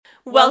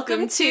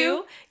Welcome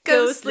to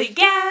Ghostly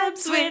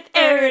Gabs with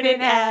Aaron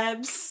and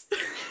Abs.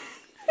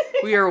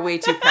 We are way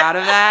too proud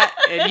of that,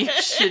 and you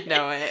should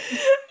know it.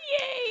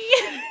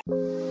 Yay!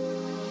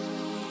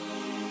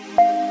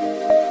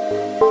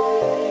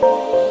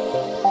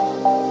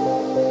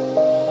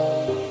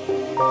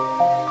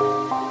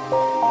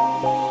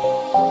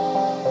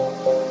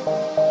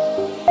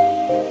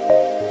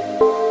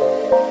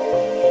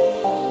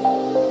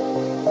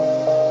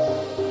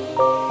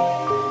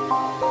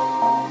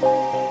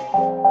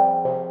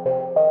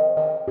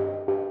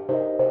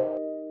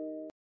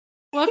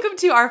 Welcome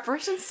to our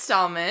first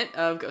installment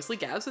of Ghostly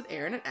Gabs with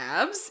Aaron and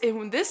Abs.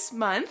 And this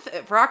month,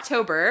 for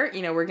October,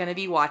 we're going to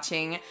be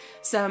watching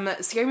some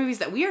scary movies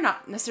that we are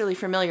not necessarily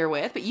familiar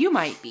with, but you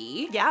might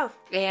be. Yeah.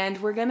 And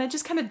we're going to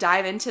just kind of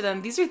dive into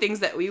them. These are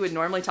things that we would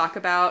normally talk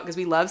about because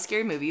we love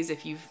scary movies.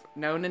 If you've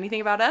known anything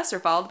about us or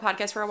followed the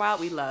podcast for a while,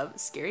 we love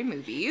scary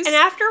movies. And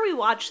after we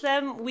watch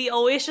them, we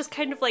always just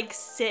kind of like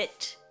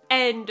sit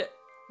and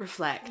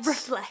reflect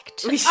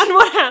on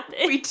what happened.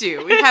 We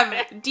do. We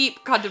have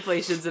deep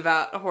contemplations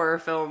about horror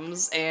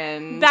films.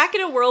 And back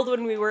in a world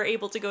when we were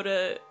able to go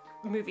to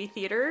movie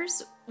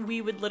theaters, we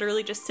would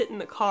literally just sit in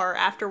the car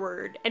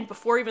afterward, and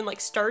before even like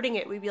starting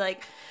it, we'd be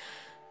like,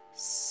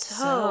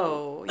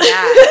 so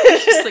yeah,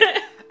 just like,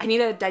 I need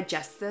to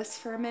digest this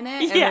for a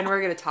minute, and then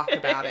we're gonna talk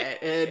about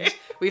it. And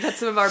we've had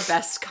some of our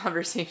best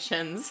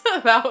conversations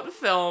about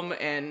film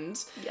and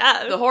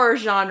the horror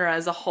genre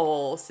as a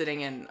whole,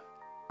 sitting in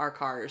our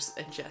cars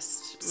and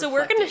just so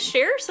we're going to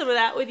share some of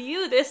that with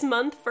you this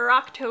month for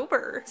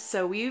October.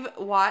 So we've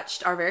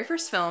watched our very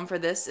first film for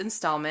this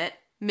installment,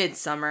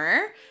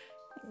 Midsommar,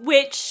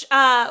 which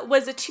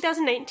was a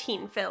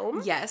 2019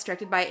 film. Yes,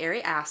 directed by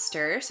Ari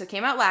Aster. So it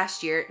came out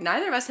last year.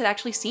 Neither of us had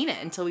actually seen it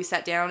until we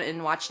sat down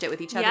and watched it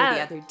with each other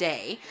the other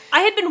day. I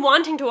had been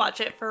wanting to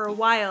watch it for a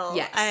while.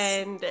 Yes.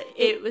 And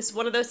it was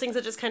one of those things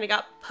that just kind of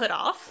got put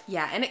off.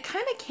 Yeah, and it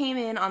kind of came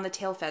in on the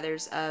tail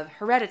feathers of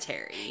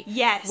Hereditary.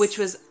 Yes. Which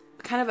was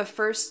kind of a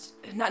first,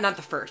 not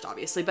the first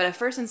obviously, but a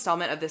first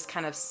installment of this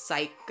kind of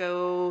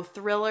psycho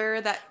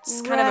thriller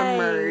that's kind of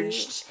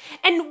emerged.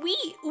 And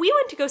we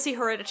went to go see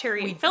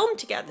Hereditary in film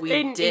together.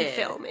 In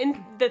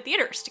the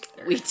theaters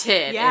together. We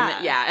did.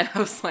 Yeah. And I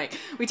was like,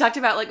 we talked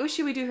about like, oh,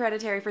 should we do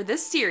Hereditary for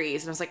this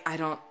series? And I was like, I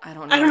don't know. I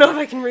don't know if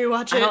I can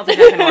rewatch it. I don't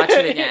think I can watch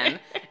it again.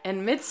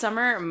 And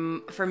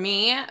Midsommar, for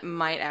me,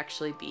 might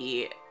actually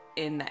be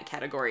in that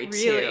category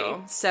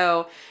too.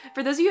 So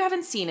for those of you who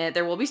haven't seen it,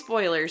 there will be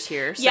spoilers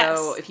here.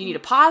 So if you need to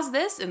pause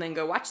this and then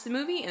go watch the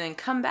movie and then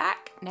come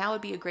back, now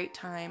would be a great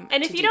time.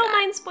 And if you don't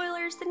mind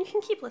spoilers, then you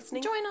can keep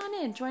listening. Join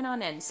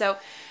on in. So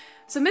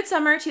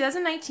Midsommar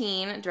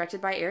 2019,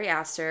 directed by Ari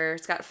Aster.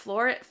 It's got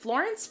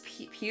Florence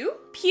Pugh?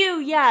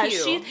 Pugh.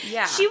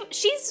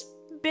 She's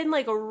been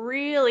like a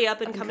really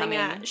up and coming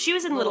act. She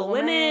was in Little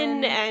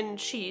Women,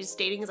 and she's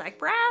dating Zach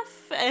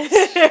Braff.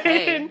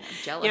 Hey, I'm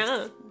jealous.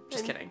 Yeah.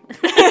 Just kidding.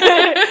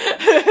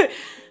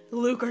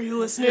 Luke, are you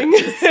listening?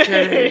 Just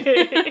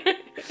kidding.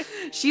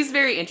 She's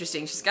very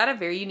interesting. She's got a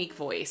very unique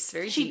voice.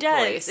 She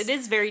does. Voice. It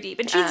is very deep.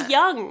 And she's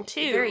young,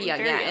 too. Very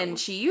young. And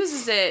she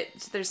uses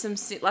it.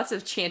 There's lots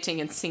of chanting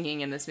and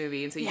singing in this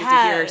movie. And so you get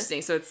to hear her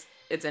sing. So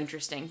it's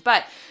interesting.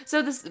 But,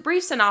 so this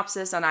brief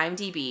synopsis on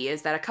IMDb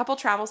is that a couple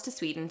travels to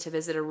Sweden to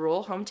visit a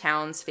rural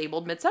hometown's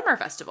fabled Midsummer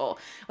Festival.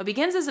 What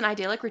begins as an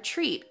idyllic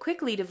retreat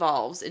quickly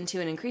devolves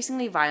into an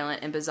increasingly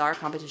violent and bizarre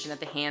competition at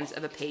the hands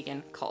of a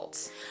pagan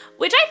cult.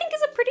 Which I think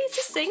is a pretty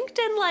succinct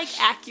and,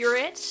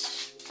 accurate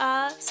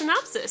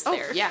synopsis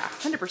there. Oh, yeah,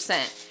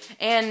 100%.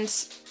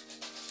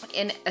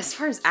 And as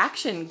far as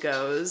action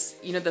goes,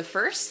 the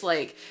first,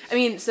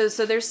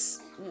 so there's...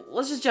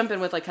 Let's just jump in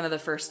with kind of the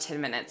first 10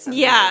 minutes of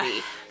the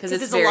movie, because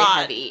it's very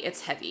heavy.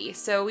 It's heavy.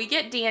 So we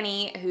get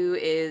Danny, who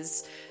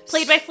is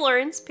played by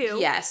Florence Pugh.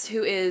 Yes,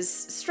 who is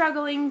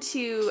struggling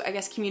to, I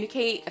guess,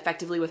 communicate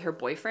effectively with her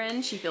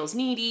boyfriend. She feels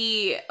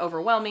needy,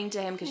 overwhelming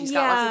to him because she's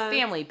got lots of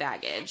family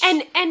baggage.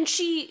 And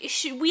she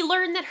we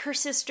learn that her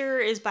sister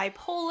is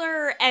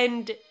bipolar,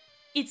 and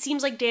it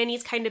seems like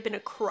Danny's kind of been a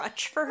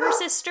crutch for her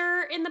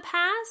sister in the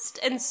past,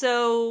 and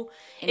so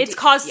it's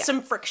caused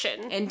some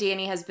friction. And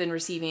Danny has been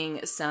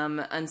receiving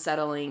some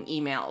unsettling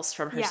emails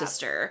from her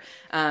sister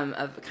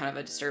of kind of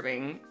a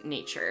disturbing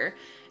nature.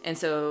 And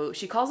so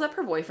she calls up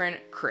her boyfriend,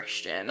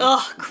 Christian.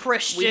 Ugh,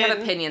 Christian. We have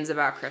opinions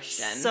about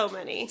Christian. So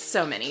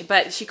many.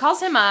 But she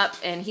calls him up,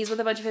 and he's with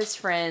a bunch of his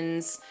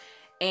friends.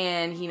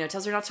 And he,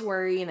 tells her not to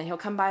worry, and then he'll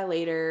come by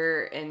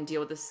later and deal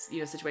with this,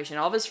 situation.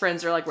 All of his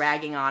friends are,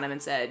 ragging on him and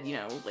said,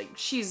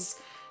 she's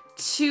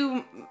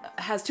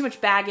has too much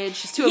baggage,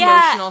 she's too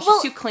emotional,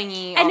 she's too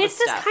clingy, and it's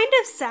this kind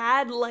of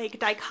sad,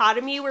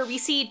 dichotomy where we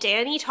see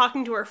Danny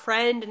talking to her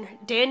friend, and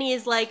Danny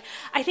is like,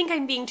 I think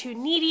I'm being too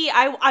needy,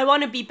 I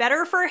want to be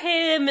better for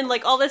him, and,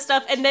 all this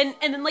stuff, and then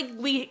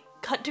we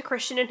cut to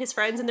Christian and his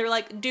friends, and they're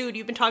like, dude,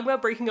 you've been talking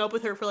about breaking up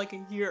with her for a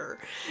year.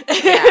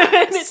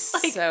 Yeah. And it's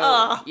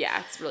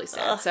it's really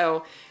sad.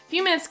 So a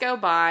few minutes go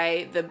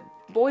by, the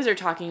boys are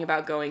talking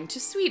about going to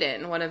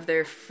Sweden. One of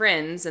their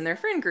friends in their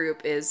friend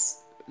group is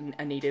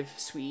a native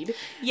Swede.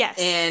 Yes.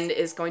 And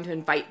is going to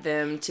invite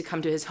them to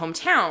come to his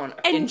hometown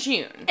in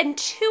June. And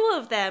two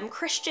of them,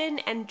 Christian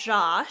and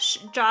Josh.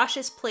 Josh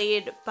is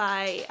played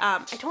by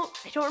I don't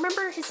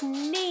remember his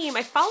name.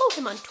 I follow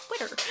him on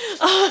Twitter.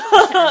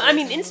 I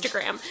mean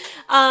Instagram.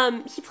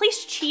 He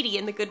plays Chidi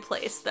in The Good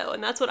Place though,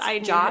 and that's what I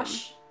knew.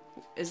 Josh? Him.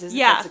 Is his,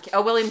 yeah.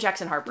 William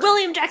Jackson Harper.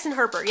 William Jackson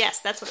Harper, yes,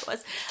 that's what it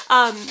was.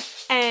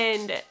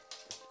 And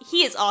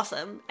he is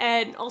awesome.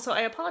 And also, I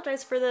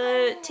apologize for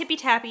the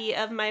tippy-tappy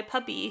of my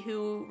puppy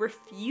who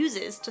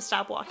refuses to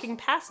stop walking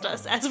past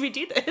us as we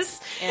do this.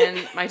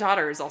 And my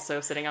daughter is also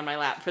sitting on my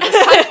lap for this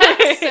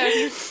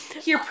podcast, so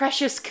your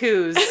precious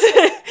coos.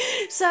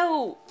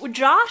 So,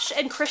 Josh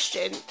and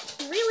Christian,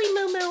 really,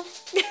 Momo?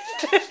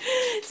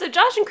 So,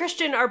 Josh and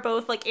Christian are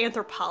both, like,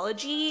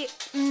 anthropology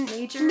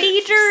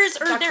majors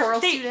or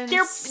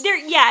students. they're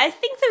yeah, I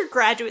think they're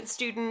graduate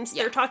students.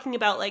 Yeah. They're talking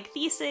about, like,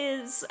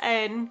 theses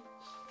and...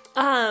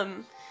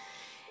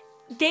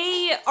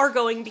 they are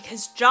going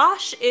because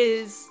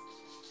Josh's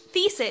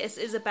thesis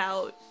is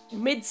about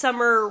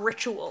midsummer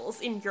rituals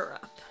in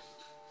Europe.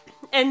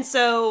 And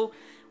so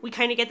we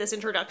kind of get this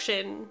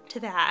introduction to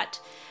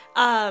that.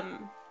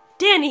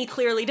 Danny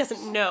clearly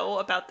doesn't know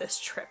about this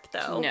trip,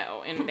 though.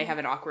 No, and they have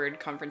an awkward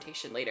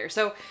confrontation later.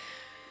 So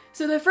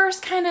the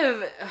first kind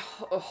of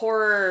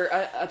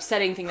horror,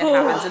 upsetting thing that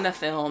happens in the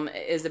film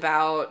is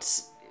about...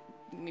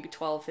 maybe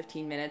 12,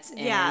 15 minutes,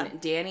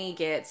 and Danny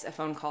gets a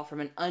phone call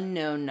from an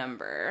unknown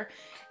number,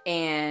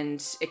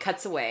 and it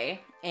cuts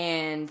away,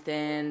 and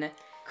then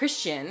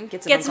Christian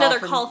gets another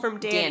call from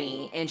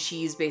Danny, and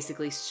she's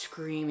basically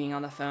screaming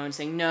on the phone,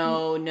 saying,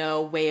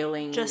 no,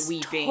 wailing, just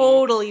weeping.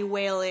 Totally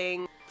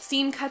wailing.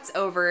 Scene cuts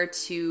over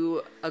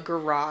to a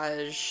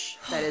garage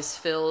that is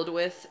filled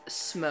with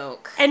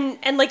smoke. And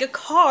like a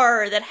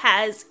car that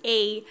has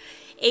a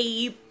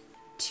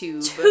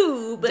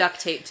tube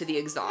duct taped to the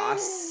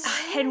exhaust.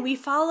 And we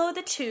follow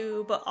the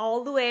tube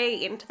all the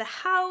way into the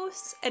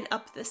house and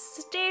up the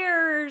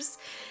stairs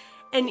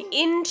and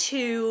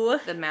into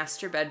the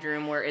master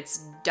bedroom where it's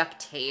duct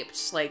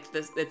taped. Like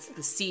it's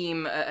the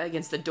seam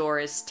against the door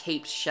is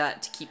taped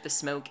shut to keep the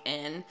smoke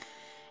in.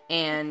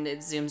 And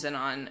it zooms in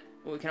on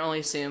what we can only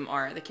assume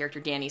are the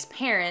character Danny's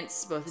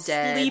parents, both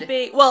dead.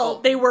 Sleeping. Well,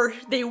 they were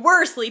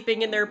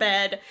sleeping in their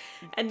bed,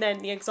 and then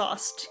the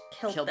exhaust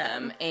killed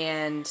them.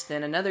 And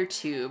then another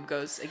tube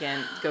goes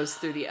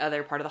through the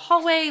other part of the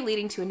hallway,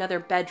 leading to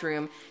another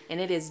bedroom, and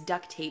it is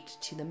duct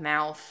taped to the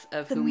mouth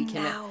of who we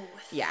can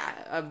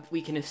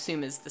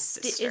assume is the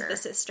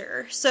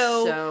sister.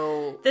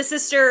 So the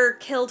sister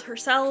killed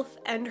herself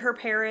and her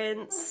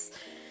parents.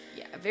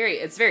 Yeah,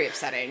 it's very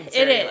upsetting.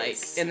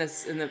 It's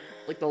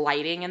the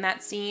lighting in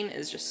that scene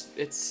is just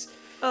it's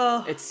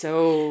you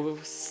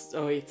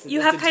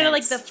have kind of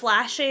like the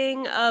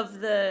flashing of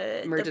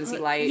the emergency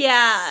lights.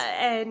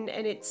 Yeah, and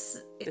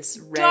it's this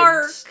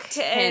dark red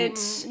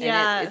tint,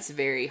 and it's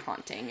very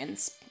haunting and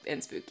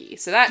spooky.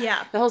 So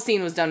the whole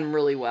scene was done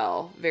really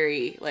well.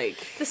 Very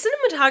the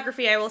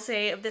cinematography, I will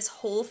say, of this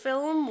whole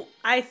film,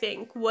 I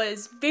think,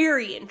 was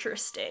very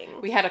interesting.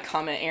 We had a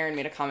comment. Aaron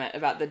made a comment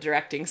about the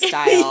directing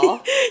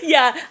style.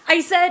 Yeah,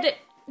 I said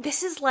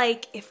this is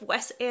like if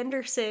Wes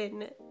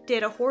Anderson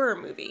did a horror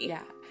movie.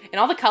 Yeah. And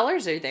all the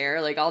colors are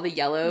there, like all the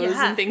yellows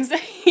and things.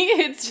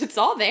 It's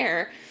all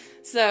there.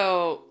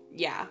 So,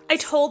 yeah. I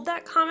told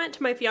that comment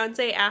to my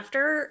fiance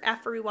after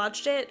we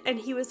watched it, and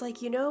he was like,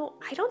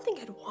 I don't think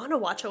I'd want to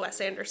watch a Wes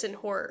Anderson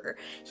horror.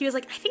 He was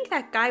like, I think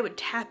that guy would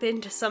tap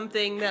into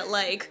something that,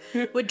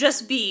 would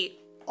just be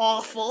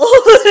awful.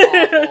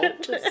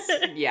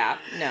 Yeah,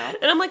 no.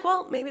 And I'm like,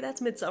 well, maybe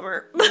that's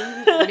Midsommar.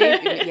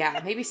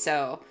 Maybe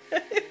so.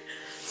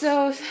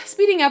 So,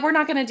 speeding up, we're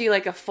not going to do,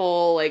 a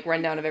full,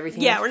 rundown of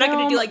everything. Yeah, we're not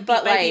going to do, beat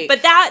by beat.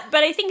 But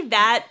I think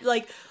that,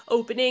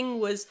 opening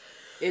was...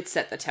 It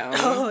set the tone.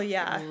 Oh,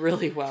 yeah.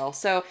 Really well.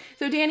 So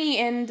Danny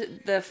and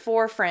the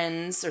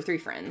three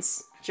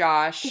friends,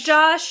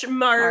 Josh,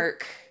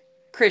 Mark,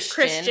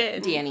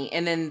 Christian, Danny,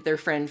 and then their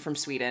friend from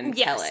Sweden,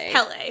 Pelle.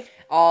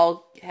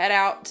 All head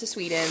out to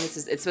Sweden.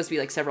 It's supposed to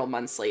be several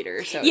months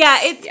later. So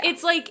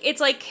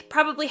it's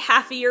probably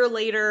half a year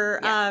later.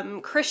 Yeah.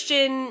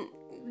 Christian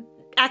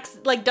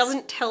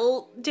doesn't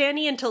tell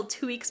Danny until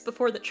 2 weeks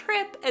before the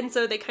trip, and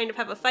so they kind of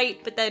have a fight,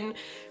 but then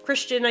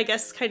Christian, I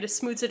guess, kind of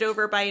smooths it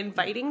over by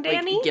inviting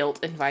Danny.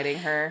 Guilt inviting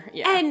her.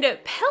 Yeah. And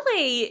Pelle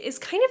is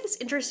kind of this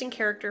interesting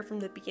character from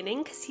the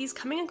beginning, because he's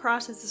coming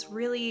across as this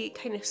really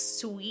kind of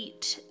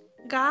sweet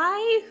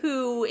guy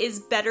who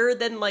is better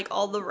than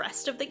all the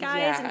rest of the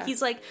guys, and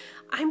he's like,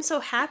 I'm so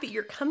happy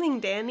you're coming,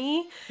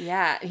 Danny.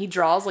 Yeah, and he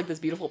draws this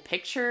beautiful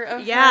picture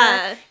of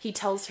her. He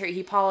tells her, he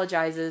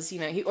apologizes,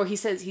 he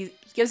says he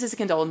gives his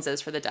condolences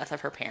for the death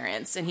of her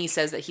parents, and he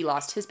says that he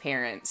lost his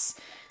parents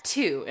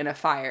too in a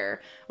fire,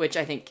 which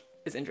I think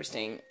is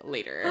interesting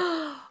later.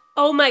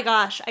 Oh my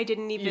gosh, I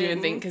didn't even... You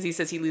didn't think, because he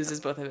says he loses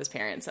both of his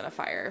parents in a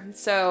fire.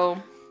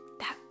 So...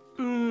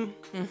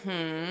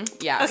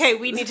 Yeah. Okay,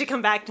 we need to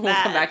come back to that.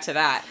 We'll come back to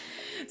that.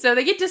 So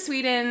they get to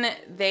Sweden.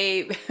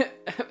 They,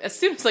 as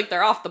soon as like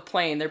they're off the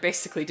plane, they're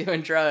basically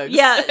doing drugs.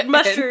 Yeah,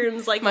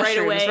 mushrooms like right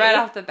away, right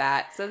off the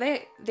bat. So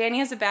Danny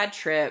has a bad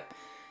trip,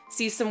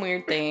 sees some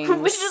weird things,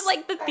 which is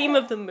like the theme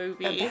of the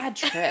movie. A bad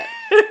trip.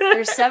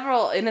 There's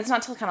several, and it's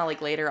not till kind of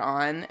like later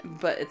on,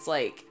 but it's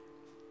like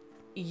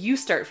you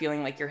start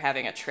feeling like you're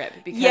having a trip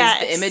because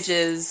the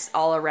images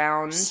all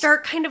around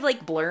start kind of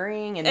like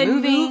blurring and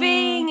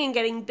moving and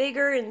getting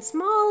bigger and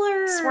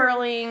smaller,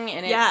 swirling,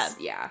 and it's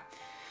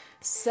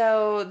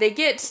So they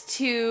get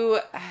to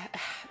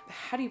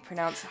how do you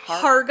pronounce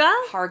Harga?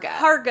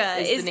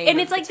 Harga is the name, and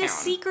it's like this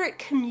secret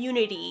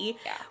community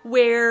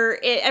where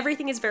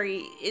everything is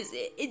very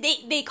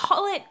they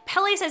call it.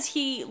 Pelle says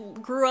he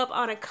grew up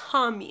on a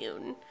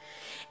commune.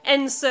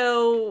 And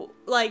so,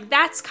 like,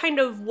 that's kind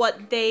of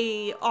what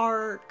they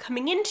are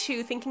coming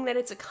into, thinking that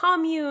it's a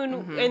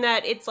commune and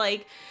that it's,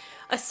 like,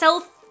 a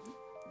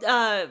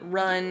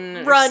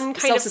run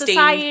kind of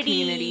society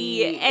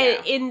community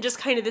in just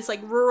kind of this, like,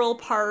 rural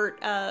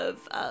part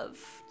of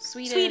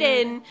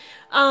Sweden.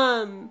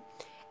 And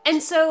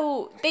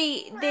so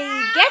they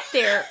get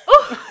there.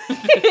 Oh!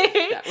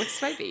 That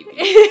was my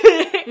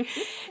baby.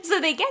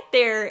 So they get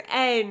there,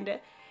 and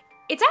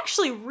it's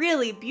actually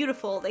really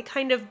beautiful. They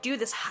kind of do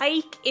this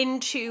hike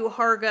into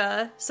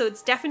Harga, so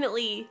it's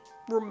definitely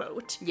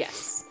remote.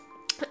 Yes.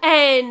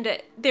 And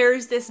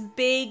there's this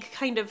big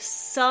kind of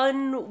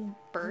sun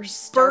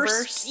burst.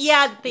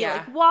 Yeah, they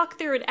like walk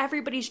through and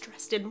everybody's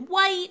dressed in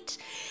white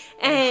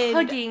and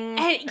hugging.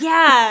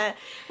 And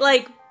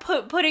like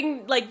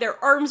putting like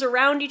their arms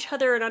around each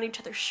other and on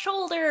each other's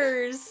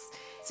shoulders.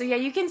 So yeah,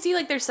 you can see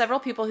like there's several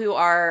people who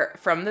are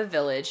from the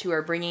village who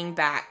are bringing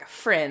back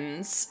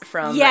friends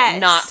from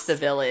not the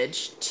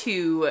village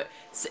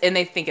and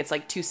they think it's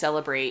like to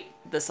celebrate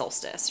the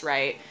solstice,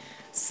 right?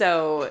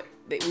 So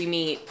we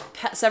meet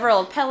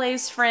several of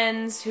Pelle's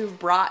friends who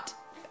brought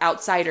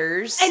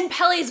outsiders. And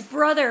Pelle's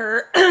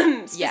brother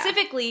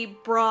specifically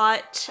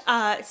brought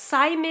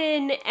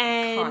Simon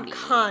and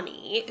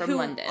Connie from who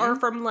London. are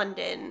from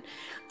London.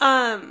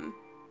 And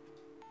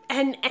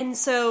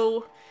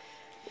so...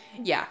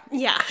 Yeah.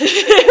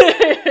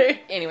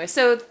 Anyway,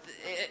 so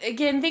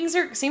again, things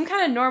seem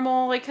kind of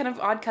normal, like kind of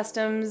odd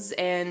customs,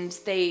 and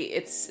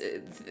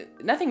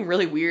nothing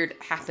really weird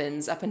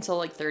happens up until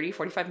like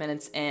 30-45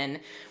 minutes in,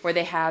 where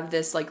they have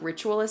this like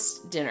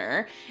ritualist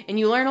dinner, and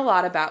you learn a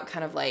lot about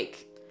kind of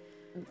like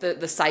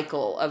the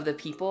cycle of the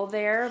people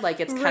there. Like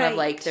it's kind of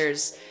like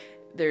there's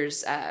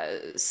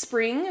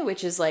spring,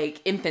 which is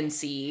like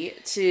infancy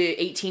to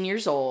 18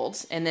 years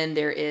old, and then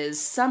there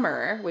is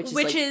summer,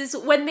 which is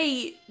when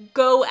they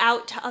go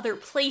out to other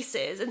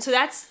places, and so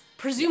that's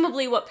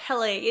presumably what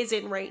Pelle is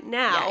in right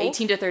now.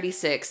 18 to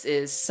 36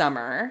 is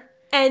summer,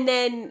 and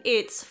then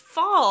it's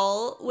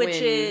fall, which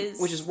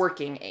is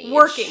working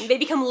age. They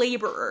become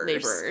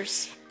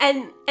laborers,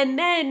 and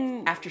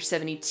then after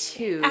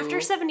 72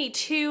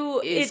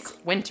 it's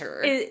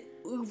winter.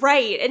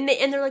 Right, and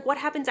they're like, what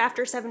happens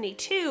after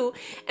 72?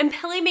 And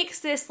Pelle makes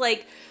this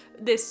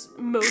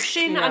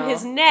motion on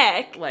his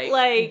neck,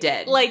 like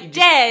dead,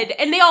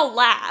 and they all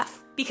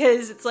laugh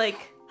because it's like,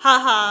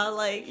 haha,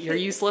 like you're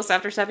useless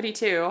after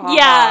 72.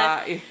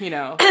 Ha,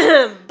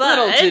 but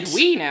little did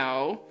we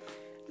know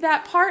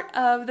that part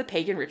of the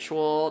pagan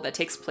ritual that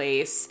takes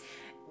place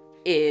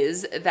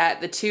is that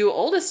the two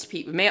oldest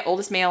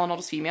male and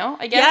oldest female,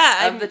 I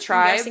guess, of the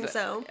tribe, I'm guessing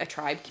so. A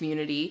tribe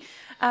community.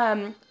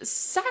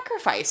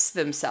 Sacrifice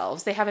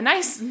themselves. They have a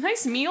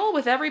nice meal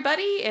with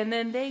everybody, and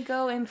then they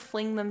go and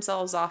fling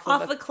themselves off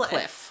of a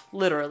cliff,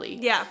 literally.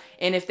 Yeah.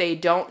 And if they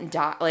don't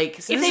die,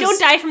 if they don't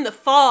die from the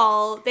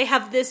fall, they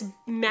have this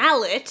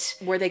mallet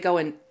where they go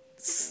and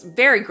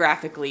very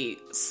graphically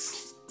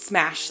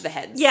smash the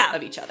heads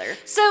of each other.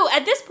 So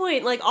at this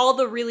point, like all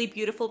the really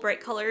beautiful bright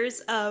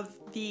colors of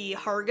the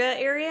Harga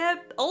area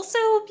also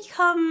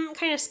become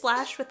kind of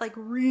splashed with like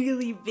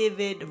really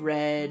vivid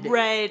red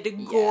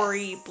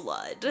gory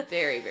blood.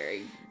 Very,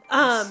 very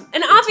and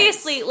intense.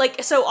 Obviously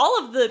like so all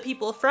of the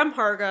people from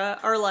Harga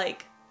are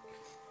like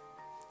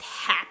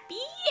happy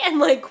and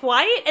like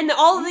quiet, and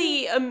all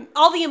the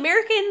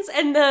Americans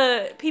and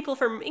the people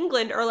from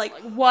England are like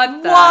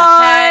what the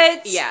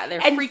heck? Yeah, they're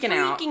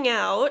freaking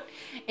out.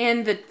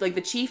 And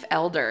the chief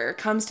elder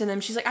comes to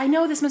them. She's like, I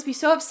know this must be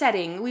so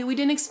upsetting. We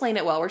didn't explain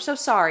it well. We're so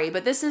sorry,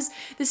 but this is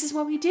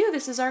what we do.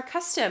 This is our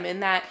custom.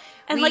 And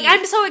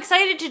I'm so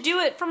excited to do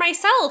it for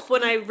myself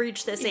when I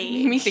reach this age.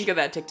 It made me think of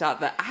that TikTok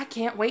that I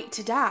can't wait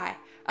to die.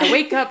 I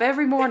wake up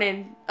every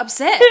morning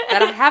upset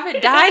that I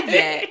haven't died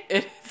yet.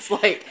 It's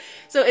like,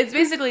 so it's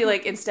basically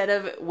like instead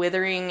of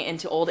withering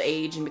into old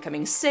age and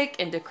becoming sick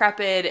and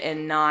decrepit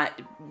and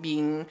not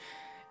being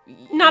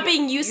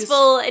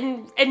useful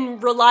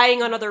and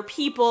relying on other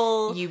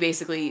people, you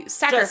basically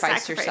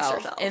sacrifice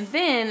yourself. And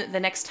then the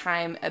next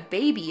time a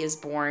baby is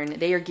born,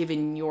 they are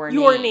given your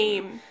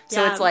name.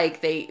 So it's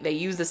like they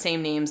use the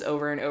same names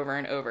over and over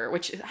and over,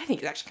 which I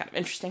think is actually kind of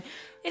interesting.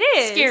 It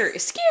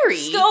is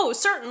scary. Oh,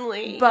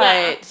 certainly,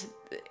 but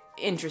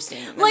interesting.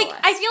 Like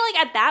I feel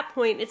like at that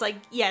point, it's like,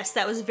 yes,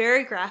 that was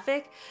very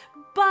graphic,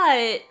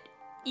 but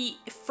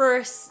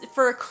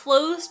for a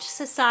closed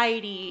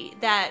society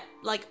that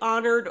like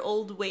honored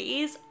old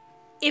ways,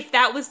 if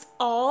that was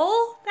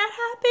all that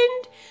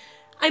happened,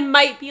 I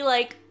might be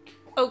like,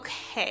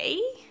 okay,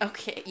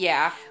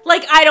 yeah,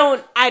 like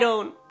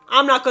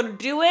I'm not gonna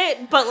do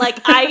it, but like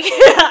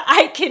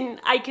I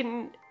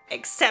can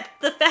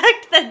accept the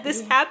fact that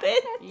this happens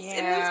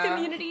in this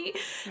community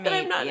that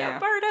I'm not a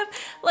part of.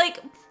 Like,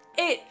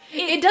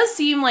 it does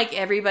seem like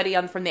everybody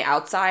from the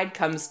outside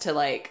comes to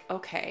like,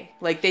 okay,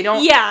 like they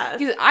don't. Yeah,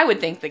 because I would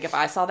think like if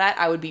I saw that,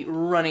 I would be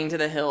running to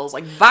the hills,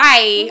 like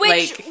bye.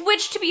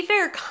 Which to be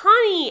fair,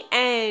 Connie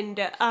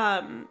and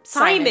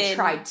Simon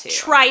tried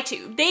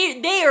to.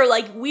 They are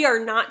like, we are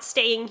not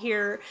staying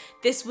here.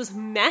 This was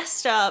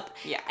messed up,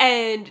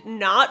 and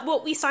not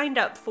what we signed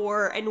up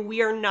for, and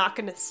we are not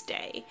going to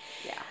stay.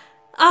 Yeah.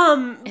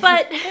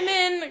 But and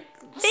then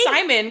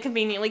Simon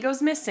conveniently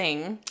goes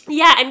missing.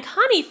 Yeah, and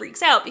Connie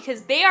freaks out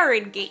because they are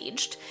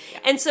engaged. Yeah.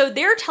 And so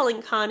they're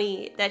telling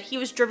Connie that he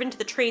was driven to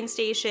the train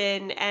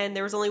station and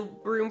there was only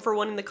room for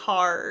one in the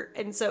car,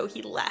 and so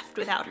he left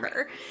without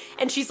her.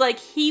 And she's like,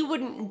 he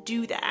wouldn't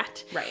do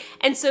that. Right.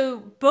 And so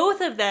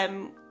both of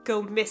them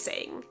go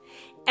missing.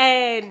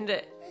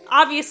 And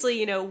obviously,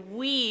 you know,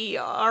 we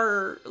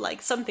are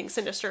like, something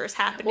sinister is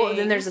happening. Well,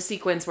 then there's a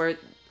sequence where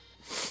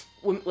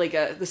like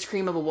the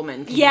scream of a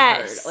woman can be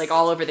heard, like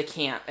all over the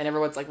camp, and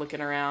everyone's like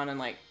looking around and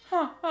like,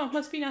 oh,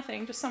 must be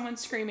nothing, just someone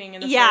screaming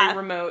in this very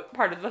remote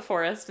part of the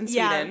forest in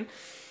Sweden.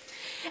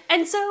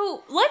 And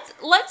so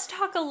let's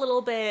talk a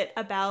little bit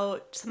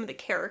about some of the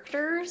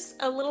characters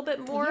a little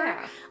bit more.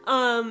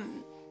 Yeah.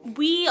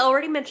 We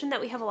already mentioned that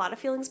we have a lot of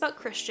feelings about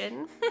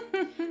Christian.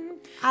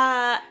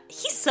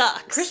 He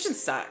sucks. Christian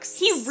sucks.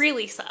 He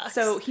really sucks.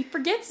 So he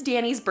forgets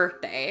Danny's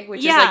birthday,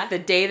 which is like the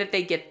day that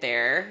they get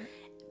there.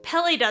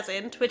 Pele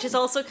doesn't, which is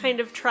also kind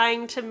of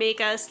trying to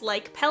make us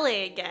like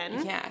Pele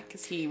again. Yeah,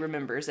 because he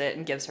remembers it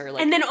and gives her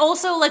like... And then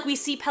also, like, we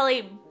see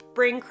Pele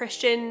bring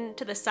Christian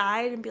to the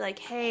side and be like,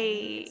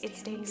 hey,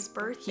 it's Danny's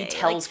birthday. He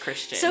tells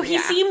Christian. So he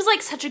seems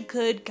like such a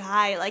good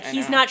guy. Like,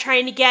 he's not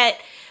trying to get,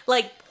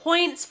 like,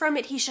 points from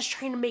it. He's just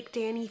trying to make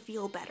Danny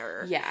feel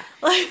better. Yeah.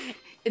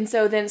 And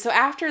so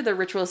after the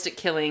ritualistic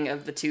killing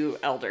of the two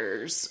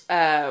elders,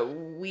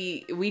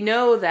 we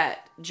know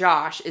that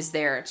Josh is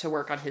there to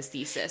work on his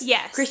thesis.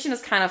 Yes. Christian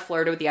has kind of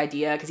flirted with the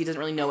idea because he doesn't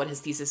really know what his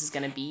thesis is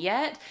going to be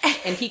yet.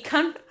 And he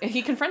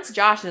confronts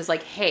Josh and is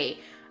like, hey,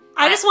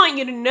 I just want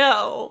you to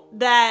know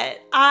that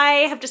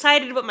I have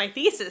decided what my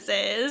thesis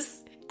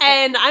is,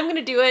 and I'm going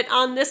to do it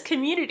on this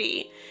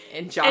community.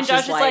 And Josh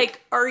is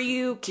like, are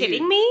you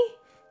kidding me?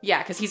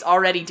 Yeah, because he's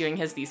already doing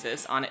his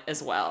thesis on it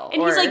as well.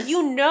 And he's like,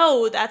 you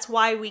know that's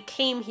why we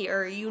came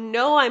here. You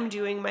know I'm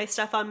doing my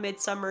stuff on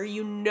Midsummer.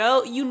 You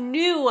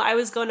knew I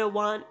was going to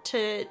want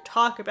to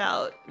talk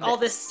about all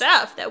this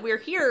stuff that we're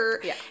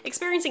here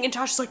experiencing. And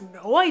Josh is like,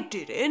 no, I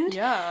didn't.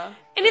 Yeah.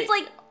 And it's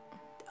like...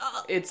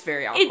 it's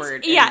very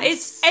awkward.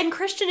 And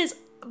Christian is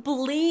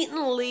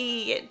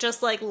blatantly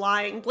just like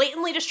lying.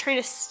 Blatantly just trying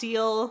to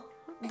steal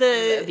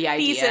the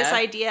thesis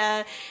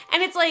idea.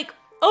 And it's like...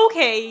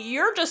 okay,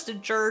 you're just a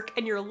jerk,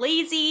 and you're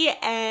lazy,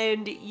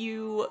 and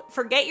you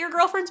forget your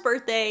girlfriend's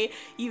birthday,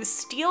 you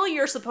steal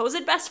your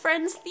supposed best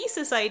friend's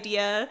thesis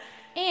idea.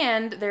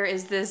 And there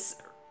is this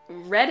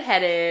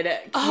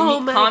redheaded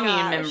commune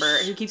member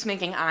who keeps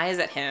making eyes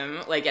at him,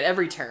 like, at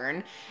every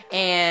turn,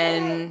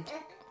 and...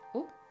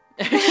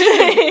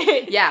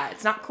 yeah,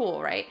 it's not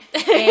cool, right?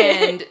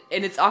 And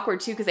it's awkward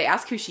too because they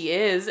ask who she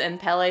is, and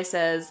Pele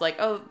says like,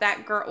 "Oh,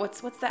 that girl.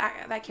 What's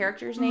that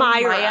character's name?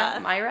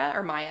 Myra. Myra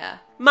or Maya?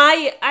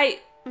 Maya,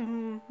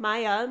 maybe?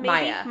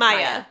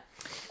 Maya.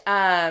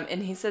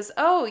 And he says,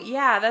 "Oh,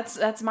 yeah,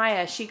 that's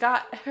Maya. She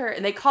got her,"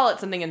 and they call it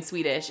something in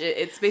Swedish.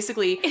 It's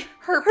basically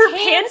her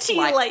pants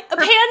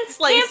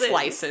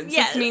license.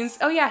 Yes. Which means,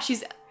 oh yeah,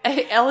 she's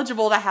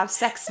eligible to have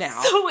sex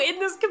now. So in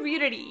this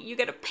community, you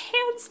get a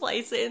pants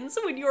license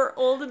when you are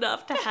old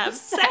enough to have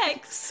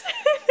sex.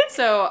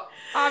 So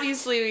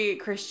obviously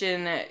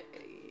Christian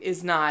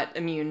is not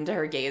immune to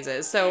her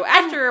gazes. So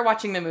after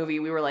watching the movie,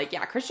 we were like,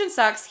 yeah, Christian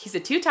sucks. He's a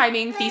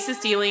two-timing,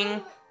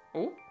 thesis-stealing...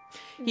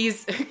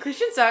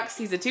 Christian sucks.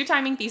 He's a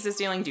two-timing,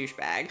 thesis-stealing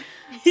douchebag.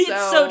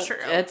 It's so true.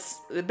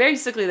 It's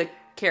basically the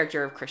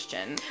character of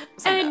Christian.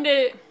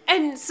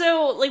 And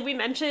so, like we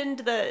mentioned,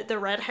 the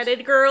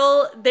redheaded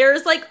girl,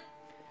 there's like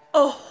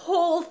a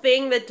whole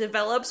thing that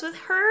develops with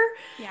her.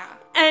 Yeah.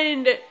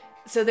 And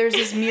so there's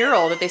this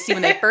mural that they see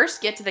when they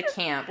first get to the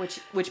camp,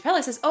 which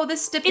Pele says, "Oh,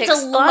 this depicts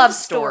a love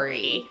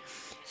story."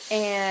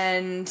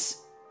 And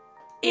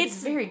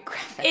it's very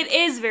graphic. It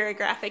is very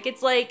graphic.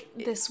 It's like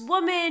this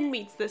woman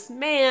meets this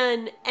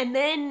man, and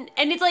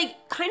it's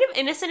like kind of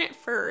innocent at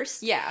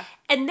first. Yeah.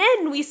 And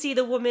then we see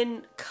the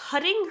woman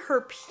cutting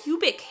her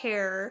pubic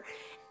hair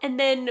and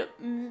then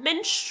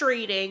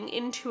menstruating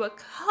into a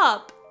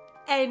cup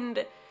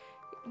and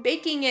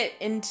baking it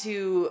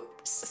into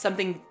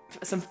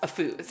a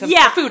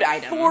food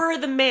item for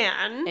the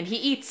man. And he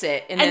eats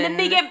it, and then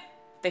they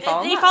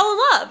fall in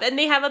love and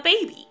they have a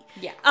baby.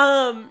 Yeah.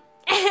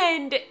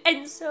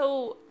 And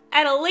so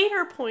at a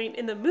later point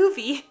in the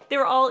movie,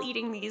 they're all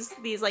eating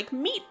these like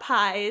meat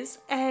pies,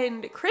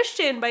 and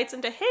Christian bites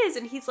into his,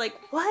 and he's like,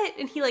 what?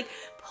 And he like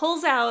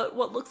pulls out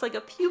what looks like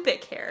a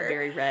pubic hair.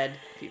 Very red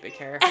pubic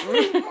hair.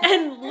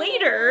 And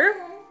later,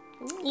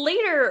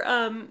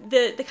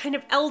 the kind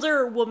of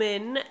elder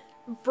woman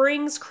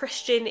brings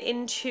Christian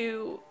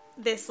into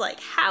this like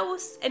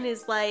house and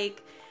is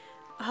like,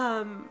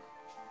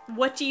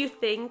 what do you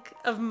think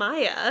of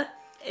Maya?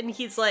 And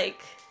he's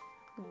like,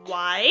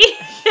 why?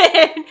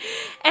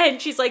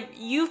 and she's like,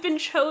 you've been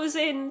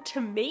chosen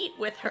to mate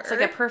with her. It's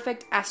like a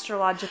perfect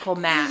astrological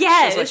match,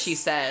 yes. is what she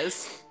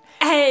says.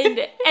 And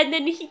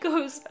then he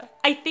goes,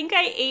 I think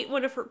I ate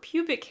one of her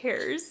pubic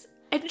hairs.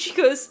 And she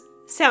goes,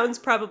 sounds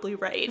probably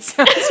right.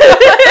 Sounds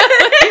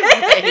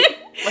right.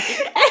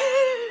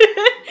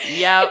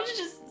 Yep. It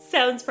just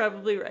sounds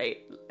probably right.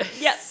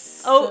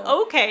 Yes.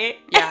 Oh, okay.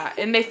 Yeah,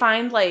 and they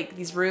find, like,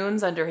 these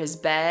runes under his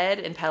bed,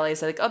 and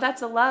Pele's like, oh,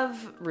 that's a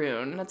love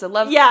rune. That's a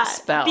love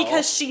spell.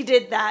 Because she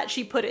did that.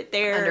 She put it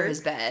there. Under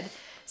his bed.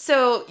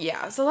 So,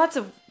 yeah, so lots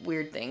of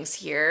weird things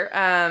here.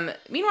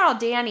 Meanwhile,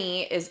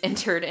 Danny is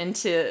entered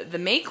into the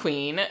May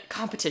Queen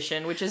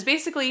competition, which is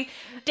basically...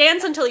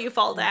 Dance until you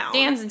fall down.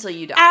 Dance until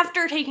you die.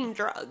 After taking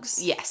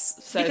drugs. Yes.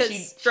 So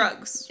because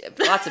drugs.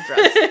 Lots of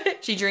drugs.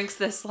 She drinks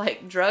this,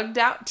 like, drugged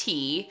out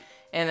tea,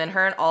 and then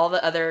her and all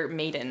the other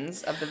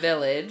maidens of the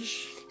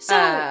village... So,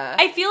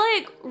 I feel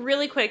like,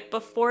 really quick,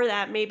 before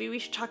that, maybe we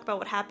should talk about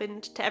what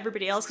happened to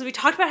everybody else, because we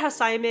talked about how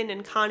Simon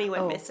and Connie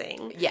went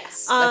missing.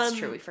 Yes, that's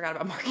true. We forgot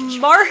about Mark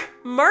and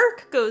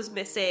Mark goes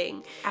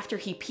missing. After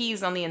he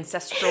pees on the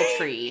ancestral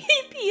tree.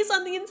 He pees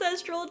on the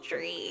ancestral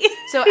tree.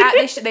 So,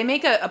 they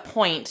make a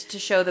point to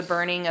show the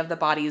burning of the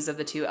bodies of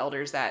the two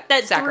elders that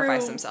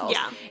sacrificed themselves.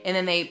 Yeah. And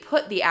then they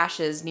put the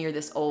ashes near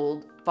this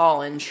old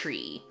fallen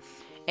tree.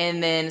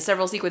 And then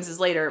several sequences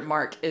later,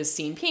 Mark is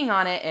seen peeing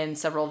on it, and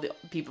several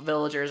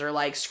villagers are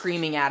like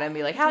screaming at him,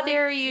 be like, "How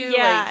dare you!"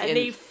 Yeah, like, and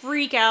they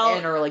freak out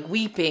and are like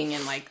weeping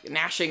and like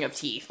gnashing of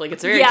teeth. Like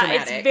it's very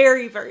dramatic. It's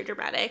very, very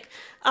dramatic.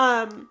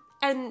 And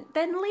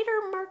then later,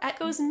 Mark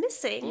goes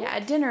missing. Yeah,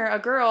 at dinner, a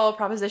girl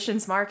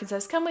propositions Mark and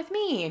says, "Come with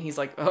me," and he's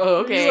like, "Oh,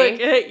 okay." He's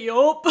like, hey,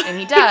 yup. And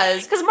he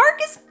does because Mark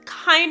is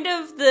kind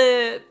of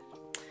the.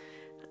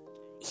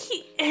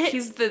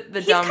 He's the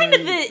dumb, kind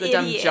of the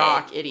dumb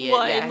jock idiot.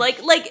 One. Yeah.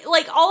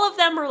 Like all of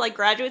them are like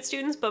graduate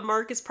students, but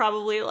Mark is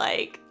probably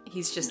like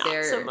he's just not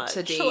there so much.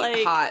 to date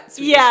like, hot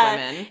Swedish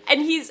women.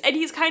 And he's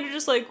kind of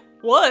just like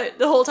what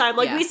the whole time.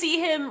 Like yeah. we see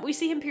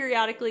him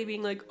periodically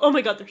being like, oh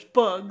my god, there's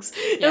bugs.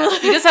 Yeah.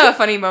 He does have a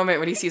funny moment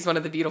when he sees one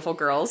of the beautiful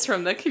girls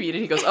from the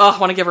community. He goes, oh, I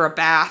want to give her a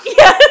bath.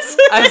 Yes.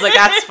 I was like,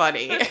 that's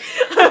funny.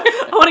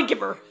 I want to give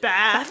her a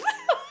bath.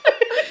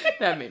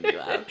 That made me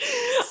laugh.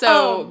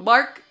 So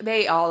Mark,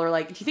 they all are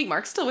like, do you think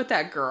Mark's still with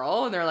that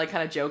girl? And they're like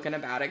kind of joking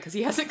about it because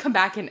he hasn't come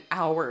back in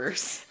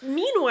hours.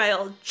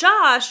 Meanwhile,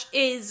 Josh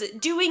is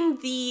doing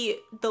the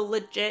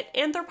legit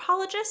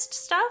anthropologist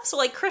stuff. So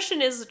like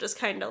Christian is just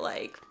kind of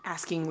like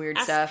asking weird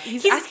stuff.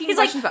 He's asking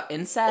questions about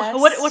incest.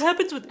 What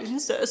happens with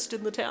incest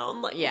in the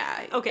town? Like,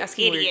 yeah, okay,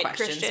 asking weird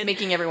questions, Christian.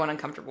 making everyone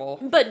uncomfortable.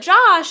 But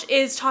Josh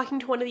is talking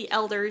to one of the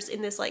elders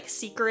in this like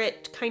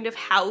secret kind of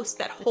house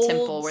that holds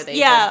temple where they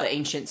hold the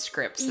ancient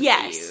scripts.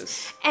 That they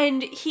use.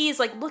 And he's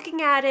like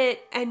looking at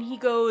it, and he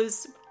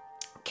goes,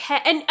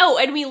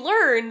 and we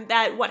learn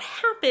that what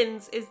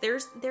happens is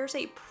there's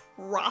a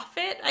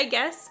prophet, I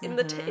guess, in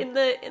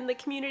the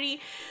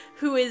community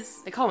who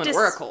is they call him an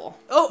oracle.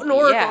 Oh, an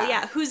oracle,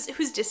 yeah.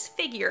 Who's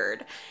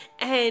disfigured,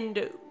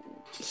 and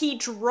he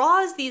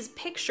draws these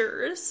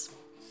pictures,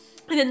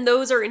 and then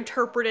those are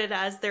interpreted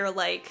as their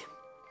like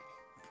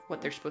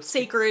what they're supposed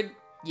sacred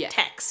to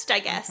text, I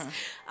guess.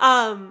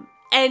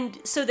 And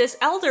so this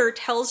elder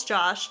tells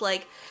Josh,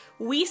 like,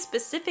 we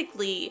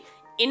specifically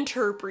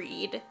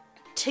interbreed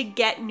to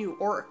get new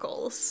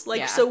oracles.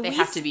 Like, so we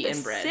have to be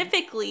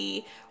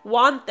specifically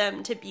want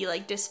them to be,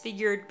 like,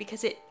 disfigured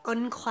because it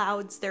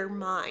unclouds their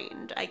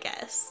mind, I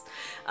guess.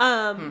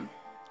 And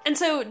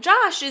so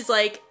Josh is,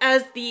 like,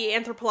 as the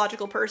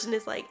anthropological person,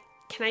 is like,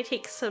 can I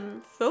take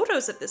some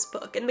photos of this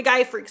book? And the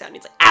guy freaks out and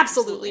he's like,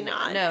 absolutely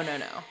not. No.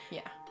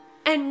 Yeah.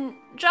 And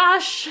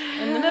Josh,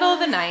 in the middle of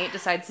the night,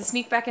 decides to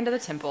sneak back into the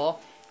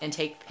temple and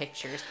take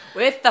pictures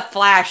with the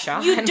flash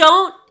on. You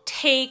don't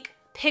take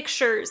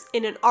pictures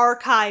in an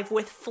archive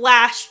with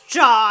flash,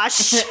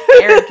 Josh.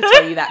 Aaron can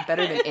tell you that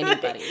better than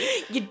anybody.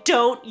 You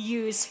don't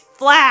use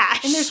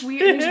flash.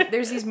 And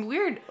there's these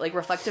weird like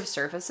reflective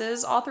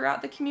surfaces all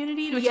throughout the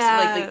community, which is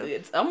like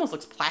it almost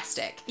looks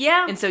plastic.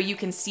 Yeah. And so you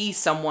can see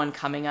someone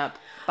coming up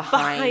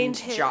behind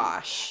him.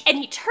 Josh. And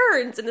he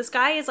turns, and this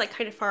guy is like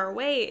kind of far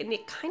away, and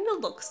it kind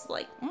of looks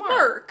like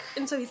Mark.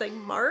 And so he's like,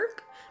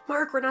 Mark,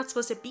 we're not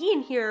supposed to be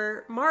in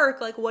here.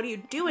 Mark, like, what are you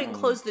doing?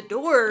 Close the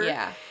door.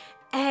 Yeah.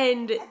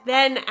 And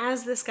then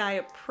as this guy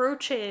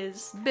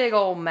approaches, big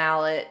old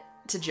mallet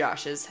to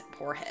Josh's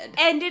poor head.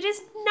 And it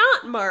is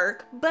not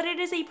Mark, but it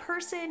is a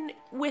person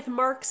with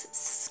Mark's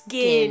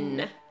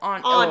skin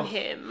on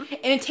him.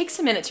 And it takes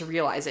a minute to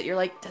realize it. You're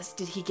like,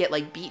 did he get,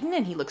 like, beaten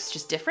and he looks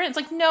just different? It's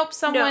like, nope,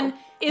 someone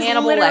is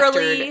Hannibal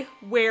literally Lectered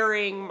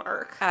wearing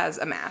Mark. as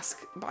a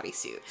mask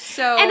bodysuit.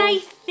 So, And I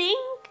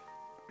think,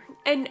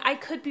 and I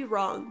could be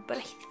wrong, but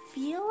I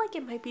feel like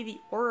it might be the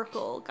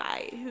Oracle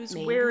guy who's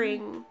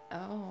wearing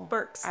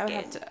Mark's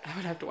skin. I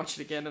would have to watch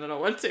it again, and I don't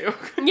want to.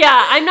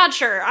 Yeah, I'm not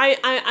sure.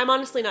 I'm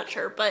honestly not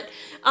sure, but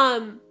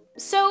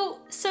so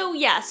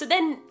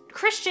then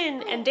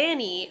Christian and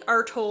Danny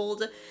are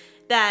told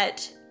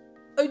that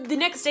the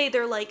next day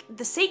they're like,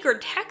 the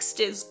sacred text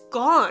is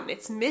gone,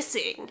 it's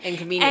missing. And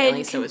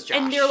conveniently, so is Josh.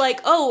 And they're like,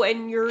 oh,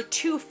 and your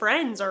two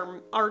friends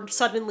are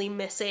suddenly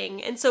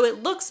missing, and so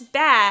it looks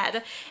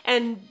bad,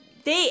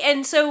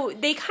 so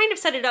they kind of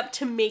set it up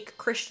to make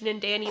Christian and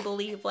Danny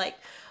believe, like,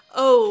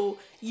 oh,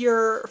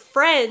 your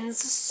friends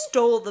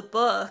stole the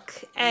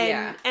book,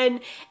 and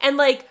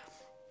like,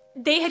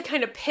 they had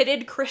kind of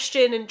pitted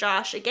Christian and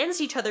Josh against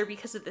each other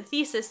because of the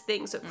thesis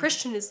thing. So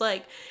Christian is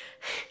like,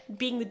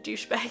 being the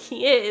douchebag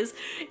he is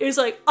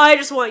like, I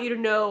just want you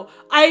to know,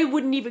 I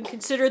wouldn't even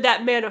consider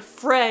that man a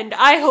friend.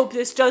 I hope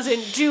this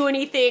doesn't do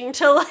anything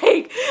to,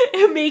 like,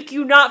 make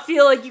you not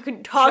feel like you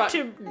can talk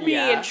to me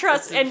and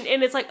trust. And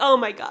it's like, oh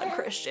my God,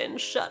 Christian,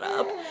 shut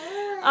up.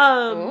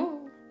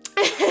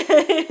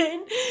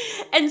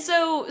 And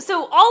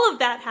so all of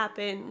that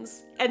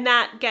happens, and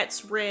that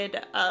gets rid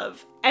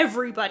of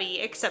everybody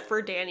except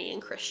for Danny and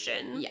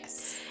Christian.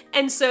 Yes.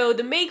 And so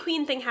the May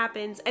Queen thing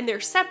happens, and they're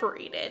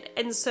separated.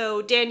 And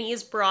so Danny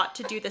is brought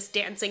to do this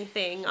dancing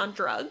thing on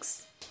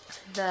drugs.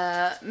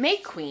 The May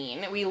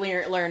Queen, we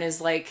learn,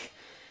 is like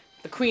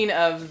the queen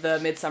of the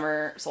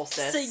midsummer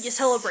solstice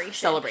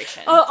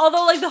celebration.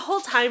 Although, like, the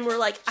whole time we're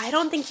like, I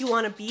don't think you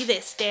want to be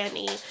this,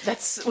 Danny.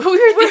 That's what we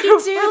were thinking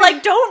too. We're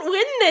like, don't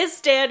win this,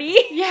 Danny.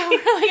 Yeah, we're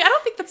like, I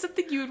don't think that's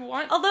something you would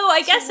want. Although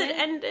I guess it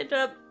ended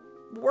up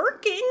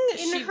working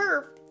in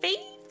her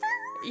favor.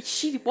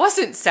 She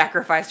wasn't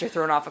sacrificed or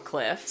thrown off a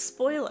cliff.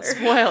 Spoiler.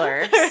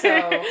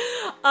 So,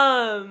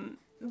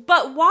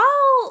 but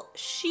while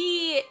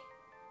she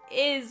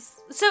is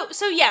so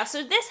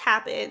this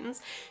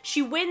happens.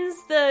 She wins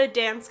the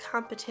dance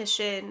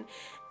competition,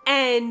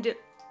 and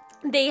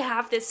they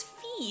have this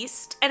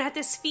feast, and at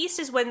this feast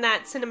is when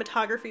that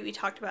cinematography we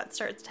talked about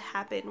starts to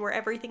happen, where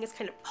everything is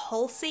kind of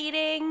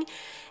pulsating,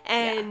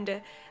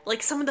 and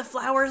like some of the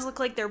flowers look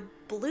like they're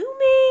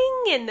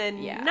blooming and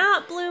then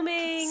not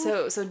blooming.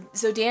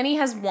 So Danny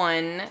has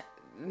won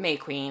May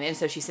Queen, and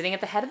so she's sitting at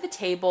the head of the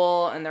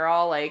table, and they're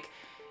all like,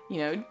 you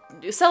know,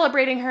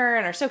 celebrating her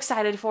and are so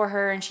excited for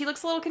her, and she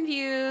looks a little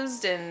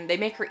confused, and they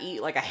make her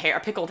eat like a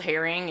pickled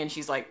herring, and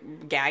she's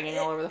like gagging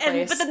all over the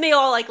place. But then they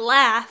all like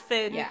laugh,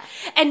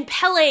 and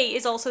Pele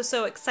is also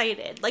so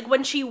excited. Like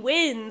when she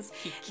wins,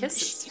 he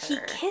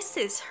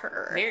kisses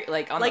her very,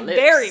 like on like the lips.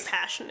 Very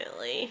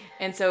passionately.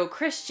 And so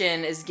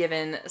Christian is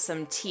given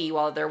some tea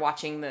while they're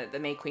watching the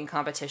May Queen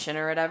competition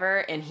or whatever,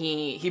 and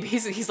he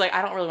basically, he's like,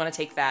 I don't really want to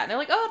take that, and they're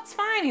like, oh, it's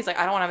fine. He's like,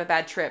 I don't want to have a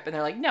bad trip, and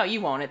they're like, no, you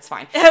won't, it's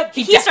fine.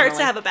 He starts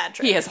to have a bad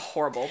trip. He has a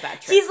horrible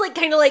bad trip. He's like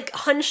kind of like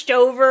hunched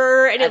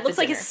over, and it looks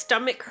like his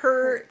stomach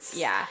hurts.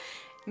 Yeah.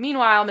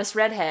 Meanwhile, Miss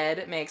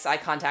Redhead makes eye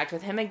contact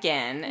with him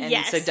again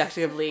and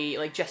seductively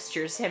like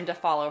gestures him to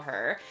follow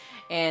her.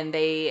 And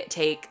they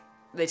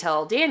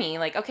tell Danny,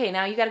 like, okay,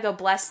 now you gotta go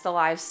bless the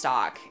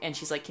livestock. And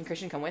she's like, can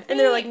Christian come with me? And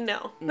they're like,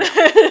 no.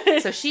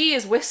 So she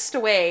is whisked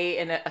away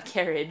in a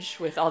carriage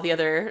with all the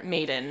other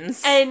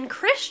maidens. And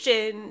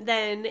Christian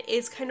then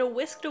is kind of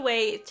whisked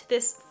away to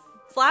this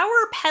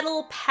flower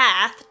petal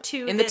path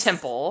to this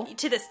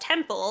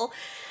temple.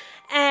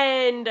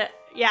 And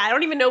yeah, I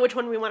don't even know which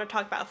one we want to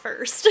talk about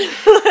first.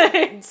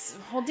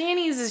 Well,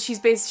 Danny's is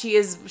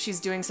she's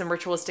doing some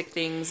ritualistic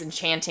things and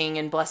chanting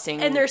and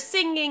blessing. And they're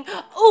singing.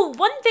 Oh,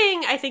 one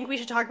thing I think we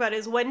should talk about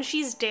is when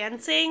she's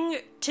dancing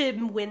to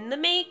win the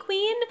May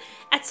Queen,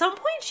 at some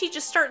point she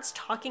just starts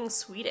talking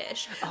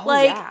Swedish. Oh,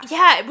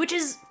 which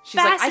is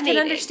she's fascinating. Like, I can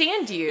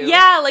understand you.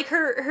 Yeah, like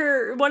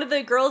her one of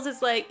the girls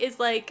is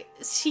like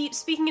she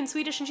speaking in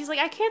Swedish, and she's like,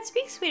 I can't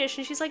speak Swedish,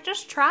 and she's like,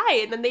 just try,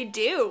 and then they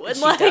do. And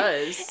she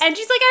does. And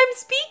she's like, I'm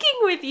speaking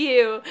with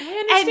you. We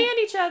understand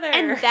each other.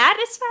 And that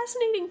is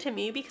fascinating to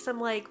me because I'm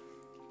like,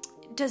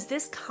 does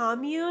this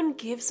commune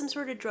give some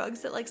sort of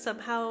drugs that like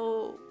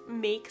somehow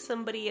make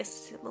somebody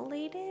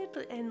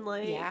assimilated and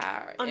like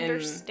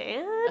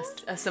understand?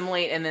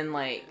 Assimilate and then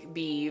like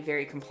be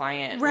very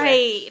compliant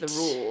with the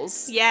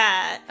rules.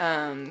 Yeah.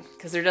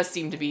 Because there does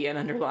seem to be an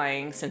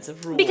underlying sense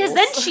of rules. Because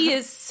then she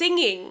is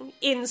singing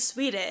in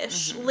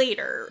Swedish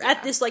later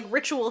at this like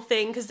ritual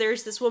thing, because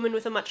there's this woman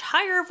with a much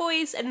higher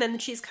voice, and then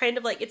she's kind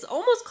of like, it's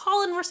almost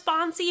call and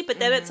responsey, but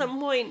then at some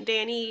point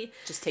Danny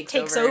just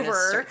takes over and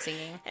starts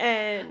singing.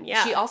 And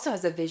she also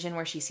has a vision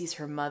where she sees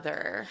her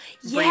mother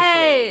briefly.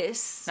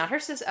 Yes. Not her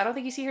sister. I don't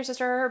think you see her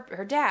sister or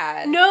her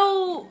dad.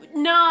 No,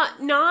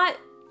 not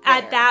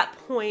at that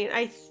point.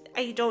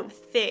 I don't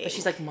think. But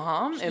she's like,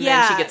 Mom? And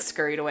then she gets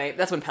scurried away.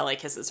 That's when Pele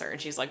kisses her,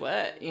 and she's like,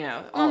 what? You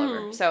know, all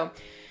over. So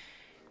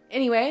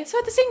Anyway, so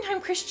at the same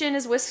time, Christian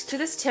is whisked to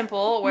this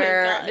temple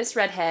where Miss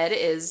Redhead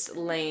is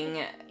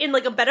laying in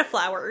like a bed of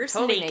flowers,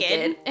 totally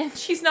naked. And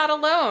she's not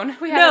alone.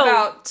 We have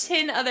about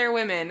 10 other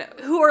women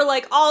who are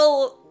like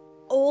all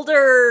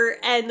older,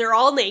 and they're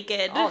all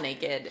naked.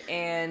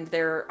 And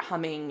they're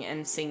humming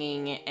and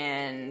singing,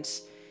 and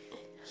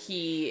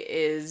he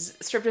is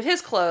stripped of his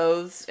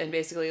clothes and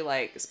basically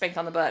like spanked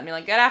on the butt and be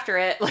like, get after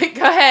it, like,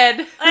 go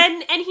ahead.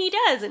 And he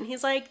does, and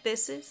he's like,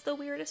 this is the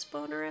weirdest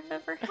boner I've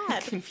ever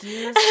had.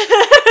 Confused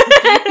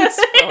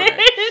boner.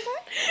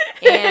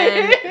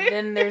 And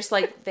then there's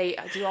like, they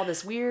do all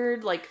this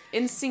weird like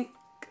in sync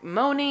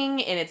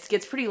moaning, and it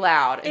gets pretty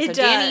loud. And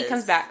so Dani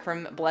comes back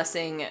from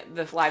blessing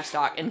the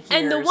livestock and hears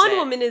and the one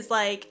woman is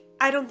like,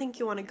 I don't think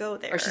you want to go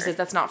there. Or she says,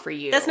 that's not for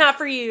you. That's not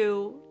for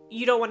you.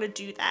 You don't want to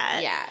do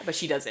that. Yeah, but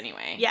she does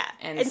anyway. Yeah.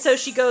 And so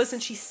she goes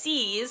and she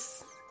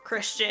sees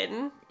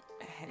Christian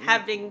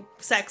having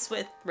sex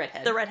with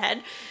the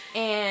redhead.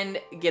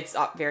 And gets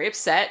very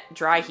upset,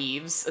 dry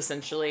heaves,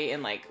 essentially,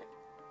 and like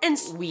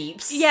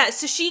weeps. Yeah,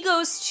 so she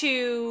goes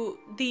to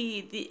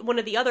the one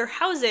of the other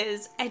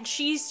houses, and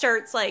she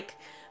starts like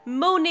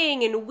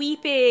moaning and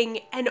weeping,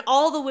 and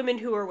all the women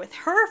who are with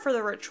her for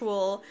the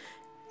ritual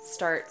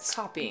start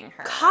copying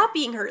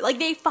her. Like,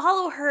 they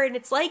follow her, and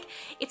it's like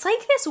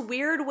this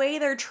weird way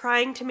they're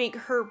trying to make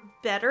her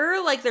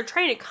better. Like, they're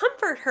trying to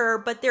comfort her,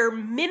 but they're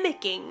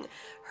mimicking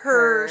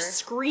her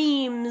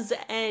screams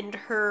and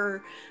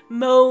her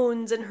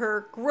moans and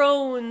her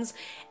groans,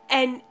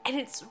 and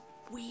it's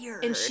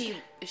weird. And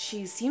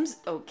she seems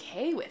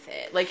okay with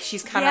it. Like,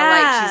 she's kind of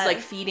like, she's like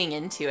feeding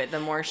into it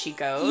the more she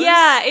goes.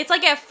 Yeah, it's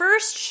like at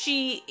first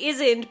she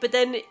isn't, but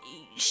then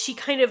she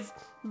kind of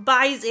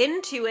buys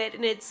into it,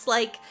 and it's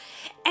like,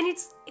 and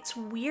it's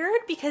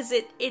weird because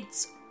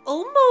it's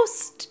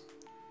almost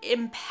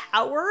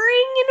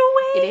empowering in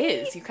a way.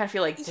 It is. You kind of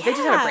feel like, did they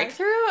just have a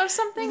breakthrough of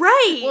something?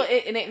 Right. Well,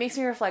 and it makes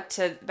me reflect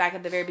to back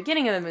at the very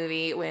beginning of the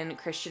movie when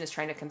Christian is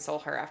trying to console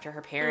her after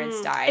her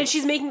parents died. And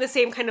she's making the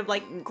same kind of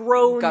like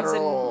groans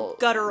and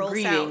guttural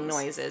grieving sounds.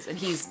 noises, and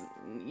he's,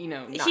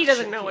 not he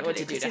doesn't know what to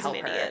do to he's help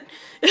an her. idiot.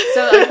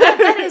 So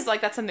that is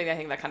like, that's something I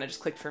think that kind of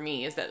just clicked for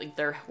me, is that like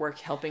they're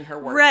helping her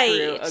work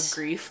through a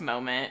grief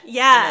moment.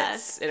 Yeah.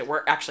 And it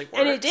actually works.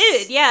 And it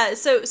did, yeah.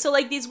 So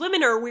like these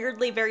women are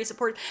weirdly very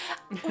supportive.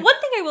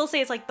 One thing I will say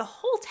is like the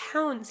whole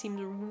town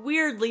seems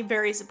weirdly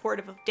very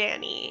supportive of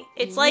Dani.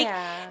 It's like,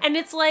 and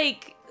it's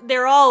like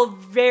they're all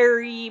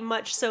very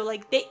much so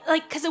like, they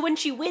like, because when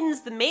she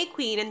wins the May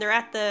Queen and they're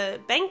at the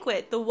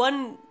banquet, the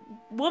one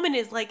woman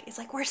is like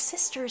we're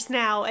sisters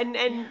now,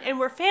 and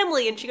we're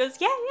family, and she goes,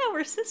 yeah,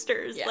 we're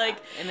sisters. Like,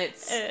 and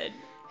it's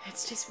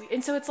just weird.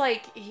 And so it's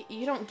like,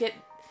 you don't get,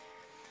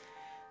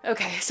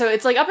 okay, so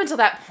it's like up until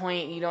that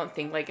point you don't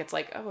think like, it's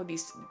like, oh,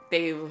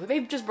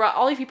 they've just brought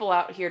all these people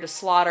out here to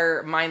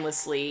slaughter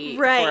mindlessly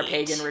for a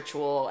pagan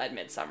ritual at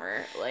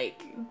Midsummer,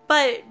 like,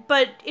 but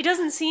it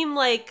doesn't seem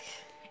like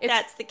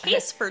that's the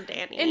case for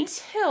Dani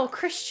until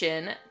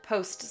Christian,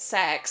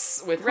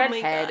 post-sex with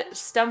Redhead,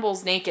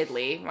 stumbles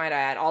nakedly, might I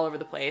add, all over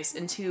the place,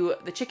 into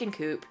the chicken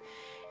coop.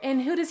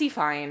 And who does he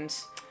find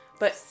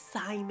but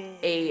Simon?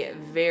 A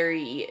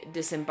very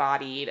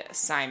disembodied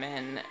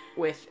Simon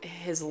with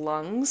his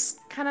lungs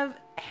kind of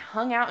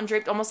hung out and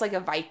draped, almost like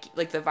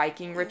the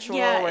Viking ritual.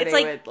 Yeah, where it's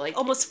they would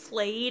almost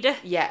flayed.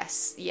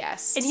 Yes.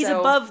 And he's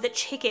above the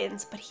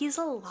chickens, but he's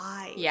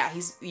alive. Yeah,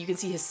 you can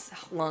see his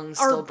lungs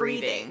still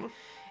breathing.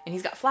 And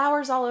he's got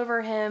flowers all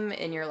over him,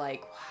 and you're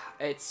like, wow,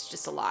 it's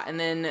just a lot. And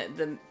then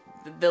the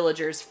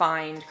villagers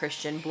find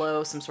Christian,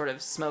 blow some sort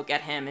of smoke at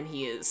him, and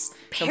he is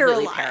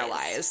completely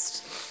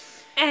paralyzed.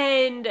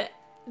 And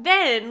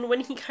then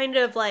when he kind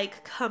of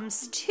like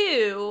comes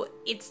to,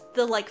 it's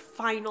the like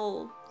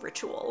final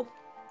ritual.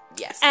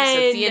 Yes. And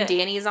so it's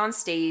Dani's on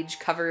stage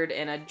covered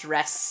in a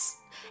dress.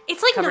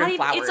 It's like not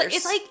even,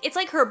 it's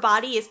like her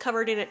body is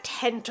covered in a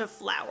tent of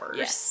flowers.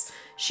 Yes.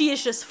 She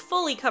is just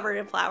fully covered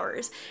in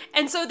flowers.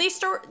 And so they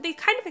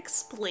kind of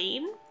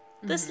explain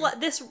this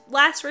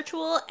last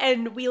ritual,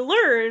 and we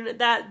learn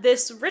that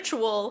this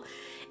ritual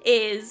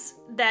is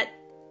that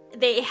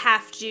they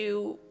have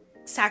to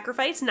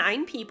sacrifice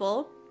 9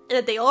 people, and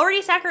that they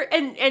already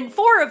and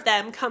 4 of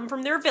them come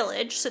from their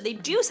village, so they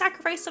do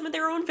sacrifice some of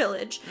their own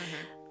village.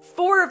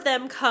 4 of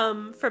them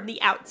come from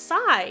the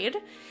outside,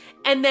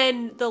 and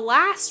then the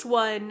last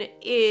one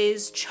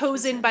is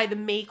chosen by the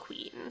May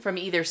Queen. From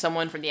either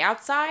someone from the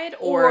outside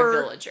or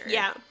a villager.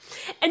 Yeah.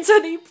 And so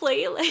they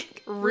play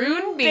like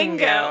Rune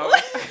Bingo.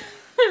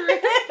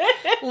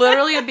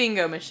 Literally a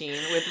bingo machine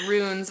with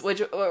runes,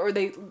 or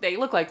they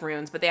look like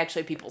runes, but they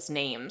actually have people's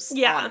names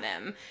on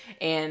them.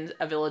 And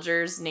a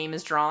villager's name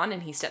is drawn,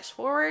 and he steps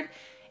forward,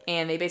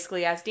 and they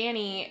basically ask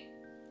Dani,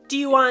 do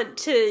you want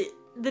the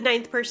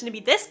 9th person to be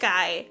this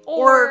guy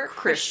or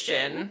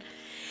Christian?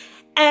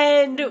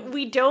 And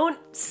we don't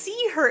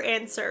see her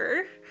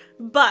answer,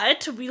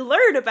 but we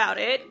learn about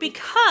it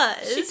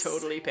because she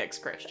totally picks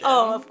Christian.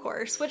 Oh, of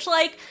course. Which,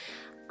 like,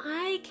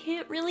 I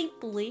can't really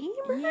blame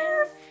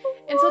her for.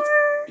 And so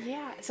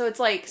it's, so it's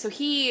like, so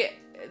he,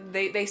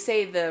 they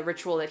say the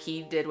ritual that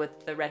he did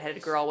with the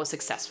redheaded girl was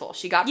successful.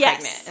 She got Yes.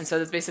 pregnant, and so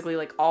that's basically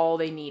like all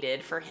they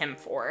needed for him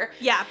for.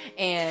 Yeah.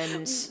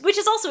 And which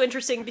is also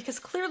interesting because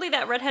clearly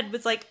that redhead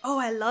was like, "Oh,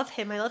 I love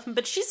him,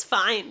 but she's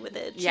fine with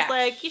it." She's Yeah.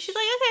 like, okay,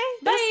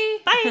 Bye.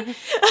 bye.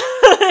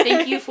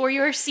 thank you for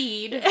your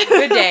seed.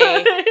 Good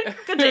day.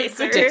 Good day,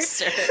 sir. Good day,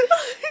 sir.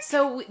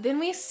 So then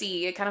we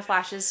see, it kind of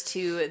flashes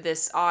to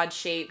this odd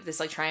shape, this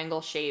like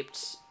triangle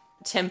shaped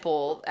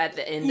temple at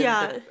the end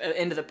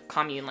of the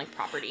commune like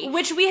property,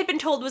 Which we had been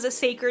told was a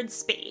sacred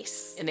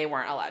space. and they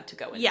weren't allowed to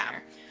go in Yeah.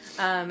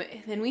 there.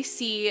 Then we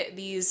see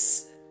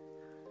these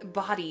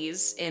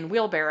bodies in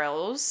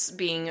wheelbarrows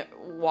being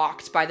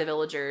walked by the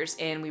villagers,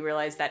 and we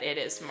realize that it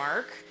is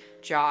Mark,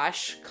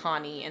 Josh,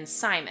 Connie, and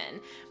Simon,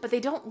 but they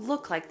don't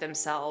look like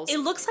themselves. It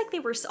looks like they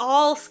were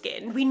all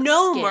skinned. We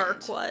know Skinned.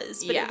 Mark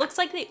was, but Yeah. it looks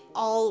like they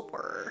all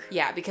were.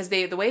 Yeah, because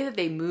the way that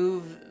they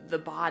move the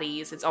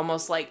bodies, it's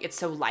almost like it's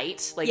so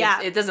light. Like,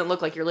 Yeah. it doesn't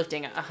look like you're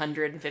lifting a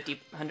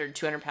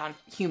 200 pound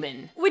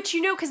human. Which,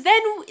 because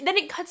then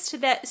it cuts to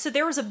that. So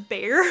there was a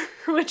bear,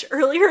 which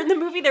earlier in the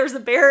movie there was a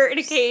bear in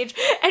a cage,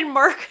 and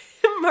Mark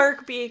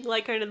being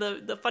like kind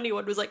of the funny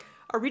one was like,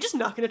 "Are we just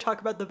not going to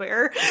talk about the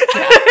bear?"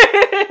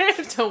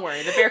 Don't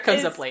worry, the bear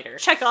comes up later.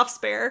 Chekhov's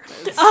bear.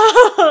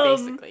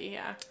 Basically,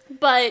 yeah.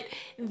 But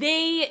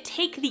they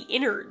take the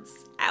innards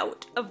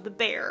out of the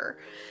bear.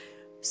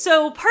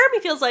 So part of me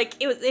feels like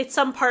it's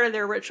some part of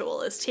their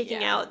ritual is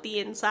taking Yeah. out the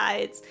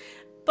insides.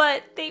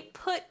 But they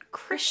put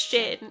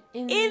Christian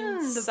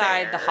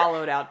Inside in the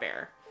hollowed out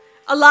bear.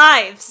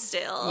 alive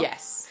still.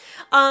 Yes.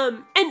 So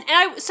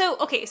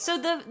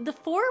the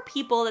 4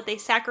 people that they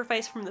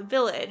sacrifice from the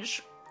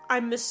village,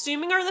 I'm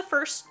assuming are the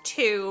first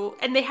 2,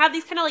 and they have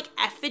these kind of like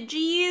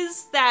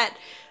effigies that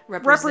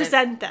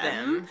represent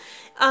them.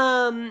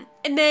 And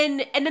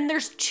then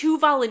there's 2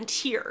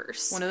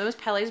 volunteers. One of them is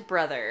Pele's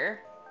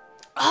brother.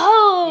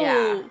 Oh,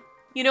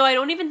 yeah. I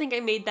don't even think I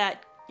made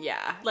that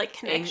Yeah. like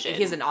connection. And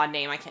he has an odd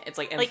name. I can't. It's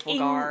like like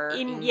Infilgar.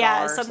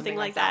 Ingar, something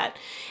like that.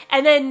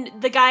 And then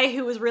the guy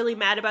who was really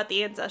mad about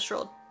the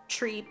ancestral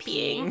tree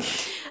peeing.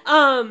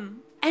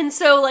 And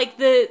so like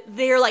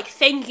they're like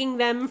thanking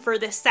them for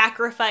this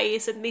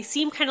sacrifice, and they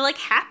seem kind of like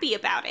happy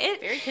about it.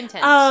 Very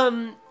content.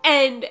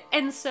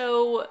 And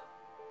so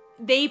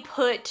they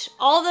put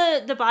all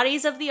the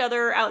bodies of the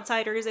other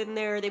outsiders in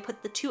there. They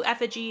put the 2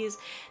 effigies.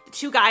 The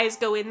 2 guys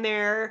go in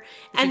there.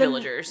 The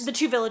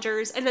 2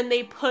 villagers. And then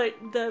they put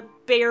the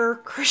bear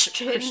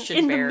Christian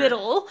in bear. the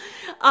middle.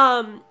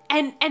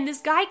 And this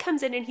guy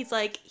comes in and he's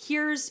like,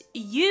 "Here's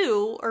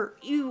you,"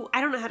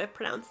 I don't know how to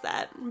pronounce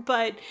that,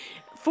 but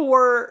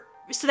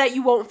so that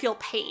you won't feel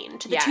pain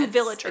to the 2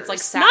 villagers. It's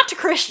like not to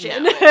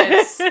Christian. No,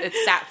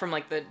 it's sat from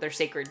like their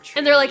sacred tree.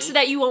 And they're like, so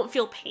that you won't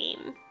feel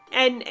pain.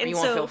 And you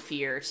so, won't feel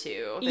fear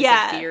too. They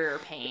Yeah. said fear or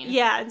pain.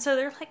 Yeah, and so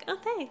they're like, "Oh,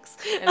 thanks."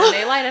 And then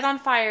they light it on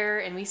fire,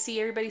 and we see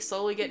everybody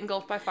slowly get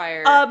engulfed by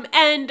fire.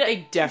 And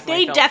they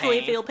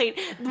definitely feel pain.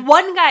 The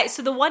one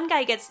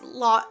guy gets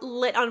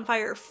lit on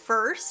fire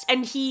first,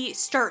 and he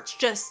starts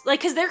just like,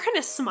 because they're kind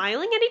of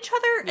smiling at each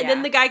other, and then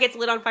Yeah. the guy gets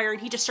lit on fire,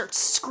 and he just starts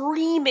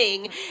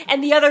screaming,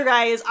 and the other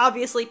guy is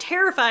obviously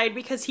terrified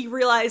because he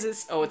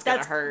realizes, Oh, it's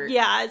gonna hurt.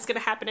 Yeah, it's gonna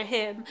happen to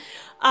him.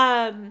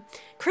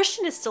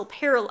 Christian is still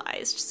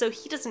paralyzed, so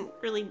he doesn't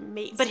really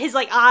but his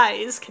like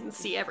eyes can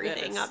see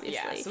everything,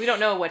 obviously. Yeah, so we don't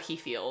know what he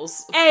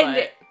feels.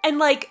 And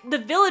like the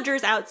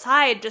villagers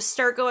outside just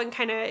start going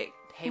kind of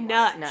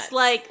nuts.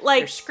 Like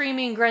they're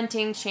screaming,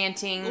 grunting,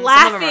 chanting,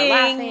 laughing. Some of them are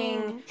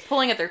laughing,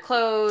 pulling at their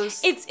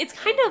clothes. It's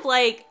kind of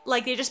like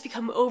they just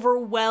become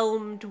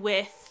overwhelmed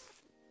with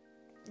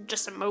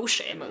just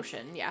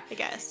emotion, yeah, I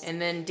guess. And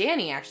then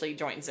Danny actually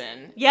joins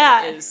in.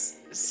 Yeah. Is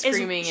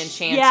screaming and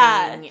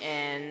chanting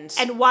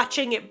and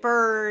watching it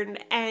burn,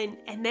 and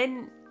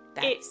then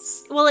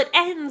it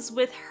ends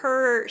with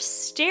her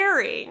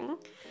staring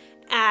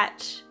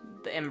at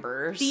the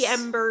embers,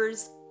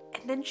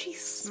 and then she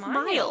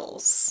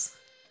smiles.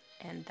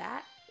 And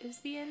that is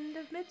the end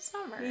of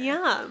Midsummer.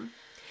 Yeah.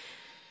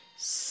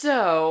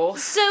 So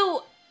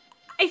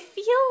I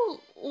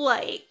feel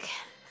like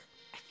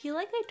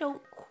I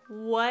don't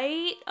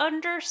quite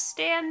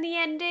understand the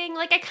ending.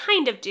 Like, I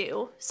kind of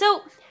do.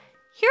 So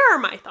here are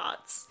my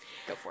thoughts.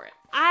 Go for it.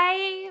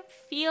 I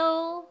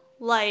feel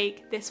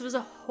like this was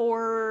a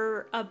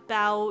horror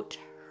about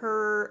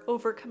her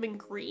overcoming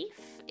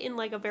grief in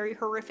like a very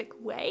horrific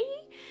way,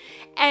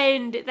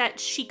 and that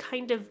she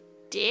kind of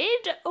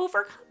did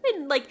overcome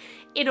in like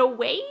in a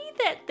way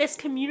that this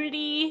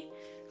community,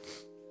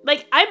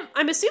 like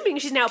I'm assuming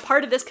she's now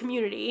part of this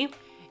community,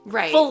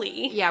 right?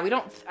 Fully. Yeah,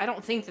 I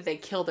don't think that they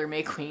kill their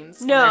May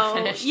Queens. No,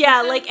 when they're finished.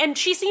 Yeah, like, and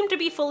she seemed to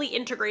be fully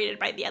integrated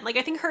by the end. Like,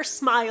 I think her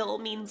smile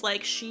means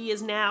like she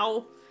is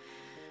now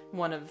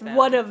one of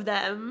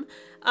them.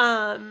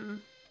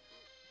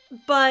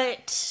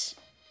 But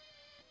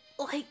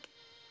like,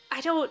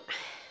 I don't.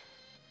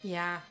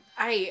 Yeah,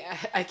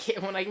 I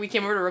can't. When we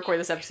came over to record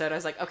this episode, I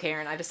was like, okay,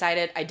 Erin, I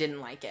decided I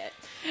didn't like it.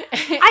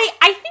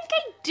 I think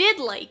I did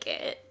like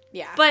it.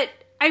 Yeah, but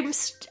I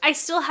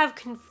still have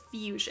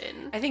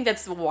confusion. I think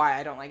that's why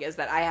I don't like it. Is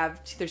that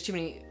there's too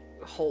many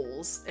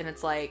holes, and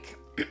it's like,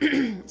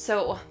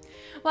 so,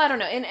 well, I don't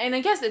know, and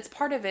I guess it's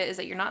part of it is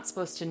that you're not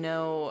supposed to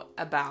know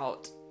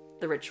about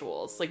the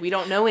rituals. Like, we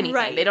don't know anything.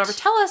 Right. They don't ever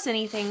tell us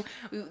anything.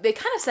 They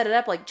kind of set it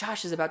up like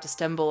Josh is about to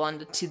stumble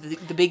onto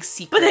the big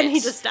secret. But then he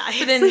just dies.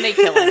 But then they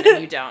kill him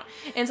and you don't.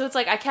 And so it's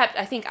like, I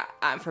think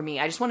for me,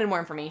 I just wanted more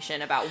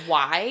information about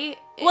why.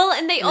 Well,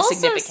 and they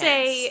also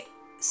say,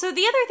 so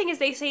the other thing is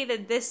they say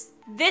that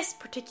this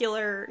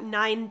particular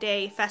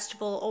 9-day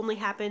festival only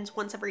happens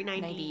once every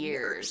 90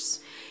 years.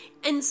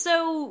 And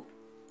so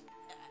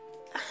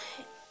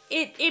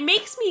it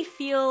makes me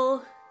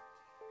feel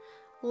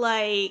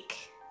like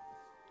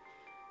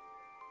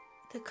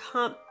the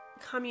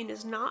commune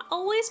is not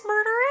always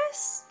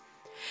murderous.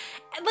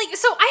 Like,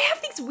 so I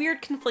have these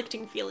weird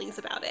conflicting feelings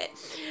about it.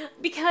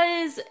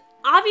 Because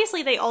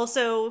obviously they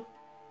also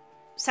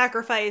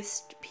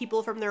sacrificed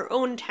people from their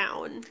own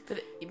town.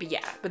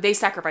 But they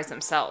sacrifice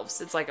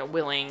themselves. It's like a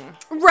willing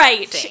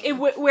thing.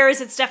 Whereas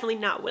it's definitely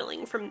not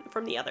willing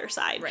from the other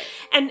side. Right.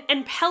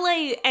 And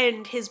Pele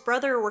and his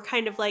brother were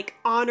kind of like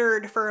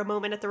honored for a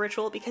moment at the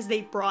ritual because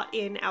they brought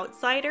in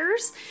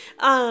outsiders.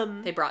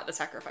 They brought the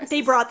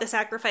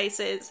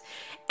sacrifices.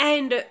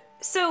 And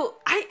so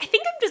I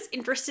think I'm just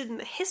interested in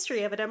the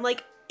history of it. I'm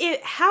like,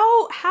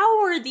 how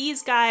are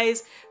these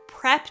guys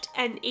prepped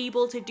and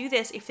able to do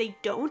this if they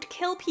don't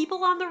kill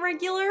people on the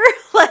regular?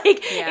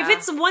 If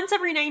it's once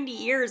every 90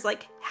 years,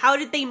 like, how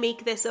did they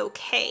make this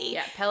okay?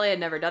 Yeah, Pele had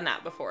never done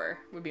that before,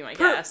 would be my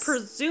guess.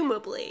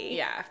 Presumably.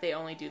 Yeah, if they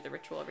only do the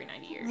ritual every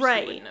 90 years,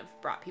 right. They wouldn't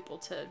have brought people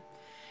to...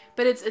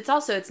 But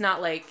it's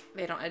not like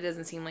it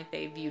doesn't seem like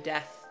they view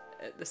death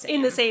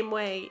in the same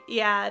way.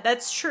 Yeah,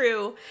 that's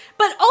true.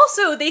 But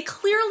also, they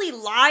clearly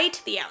lie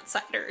to the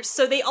outsiders,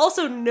 so they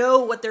also know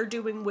what they're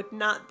doing would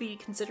not be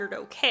considered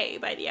okay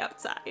by the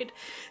outside.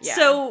 Yeah.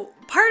 So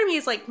part of me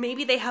is like,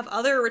 maybe they have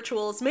other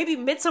rituals. Maybe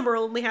Midsummer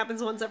only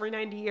happens once every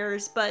 90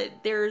 years,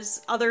 but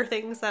there's other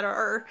things that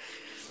are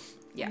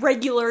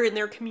regular in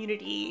their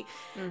community.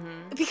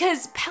 Mm-hmm.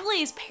 Because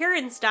Pele's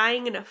parents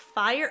dying in a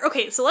fire...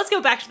 Okay, so let's go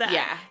back to that.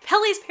 Yeah.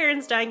 Pele's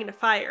parents dying in a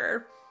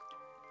fire...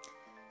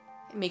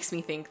 It makes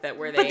me think that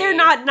But they're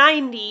not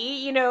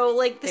 90,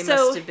 like... They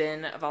must have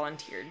been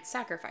volunteered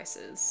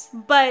sacrifices.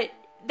 But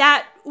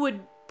that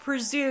would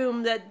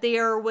presume that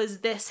there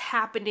was this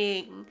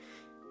happening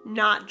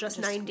not just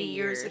 90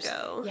 years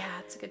ago. Yeah,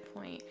 that's a good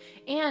point.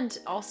 And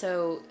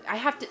also,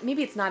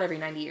 maybe it's not every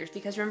 90 years,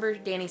 because remember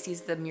Danny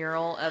sees the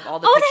mural of all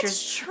the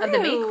pictures of the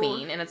May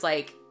Queen, and it's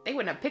like, they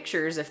wouldn't have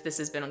pictures if this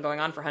has been going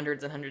on for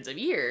hundreds and hundreds of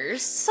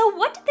years. So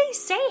what did they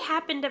say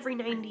happened every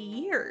 90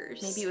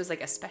 years? Maybe it was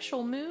like a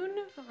special moon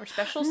or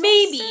special solstice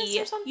maybe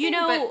or something.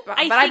 But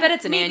I bet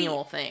it's an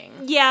annual thing.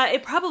 Yeah,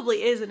 it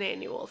probably is an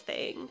annual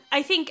thing.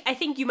 I think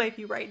you might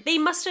be right. They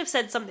must have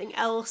said something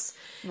else.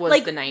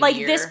 Was the 90 like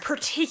year. This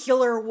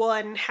particular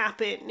one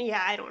happened.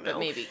 Yeah, I don't know. But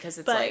maybe because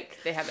it's like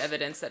they have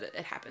evidence that it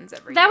happens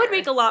every year. That would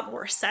make a lot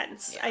more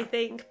sense, I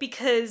think,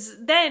 because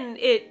then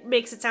it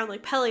makes it sound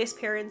like Pele's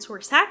parents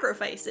were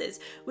sacrificed.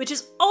 Which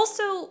is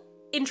also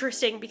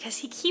interesting because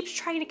he keeps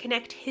trying to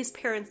connect his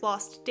parents'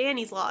 loss to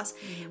Danny's loss,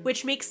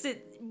 which makes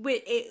it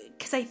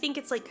because I think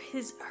it's like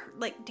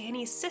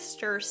Danny's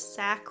sister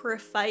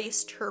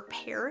sacrificed her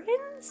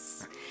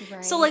parents.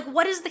 Right. So like,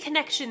 what is the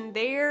connection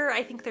there?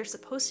 I think there's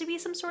supposed to be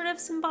some sort of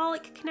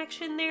symbolic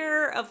connection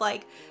there of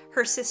like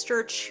her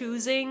sister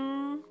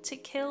choosing to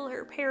kill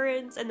her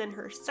parents and then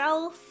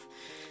herself,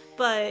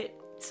 but.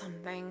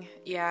 Something.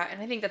 Yeah,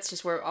 and I think that's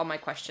just where all my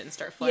questions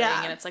start flooding,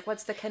 and it's like,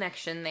 what's the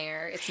connection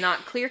there? It's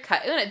not clear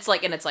cut, and it's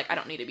like I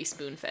don't need to be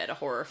spoon fed a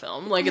horror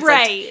film. Like, it's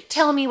like,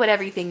 tell me what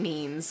everything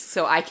means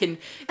so I can.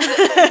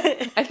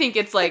 I think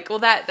it's like, well,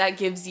 that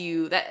gives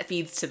you, that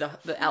feeds to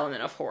the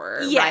element of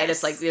horror, right?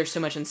 It's like there's so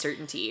much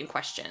uncertainty and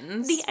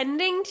questions. The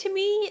ending to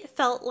me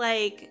felt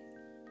like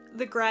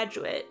The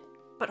Graduate,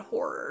 but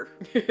horror.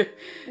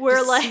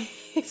 Where like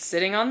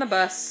sitting on the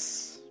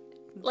bus.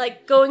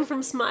 Like, going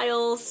from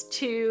smiles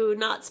to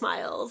not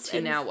smiles. To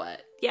now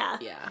what? Yeah.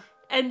 Yeah.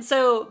 And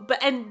so,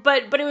 but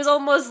it was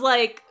almost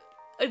like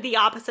the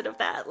opposite of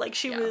that. Like,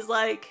 she was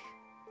like,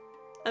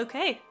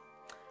 okay,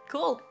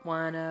 cool.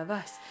 One of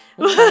us.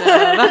 One of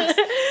us.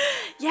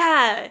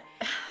 Yeah.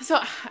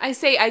 So,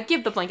 I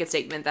give the blanket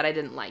statement that I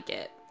didn't like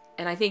it.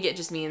 And I think it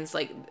just means,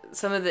 like,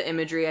 some of the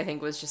imagery, I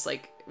think, was just,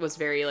 like, was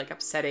very, like,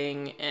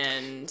 upsetting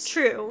and...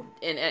 True.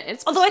 And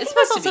it's although I think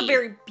it's also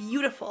very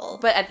beautiful.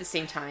 But at the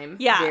same time,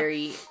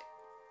 very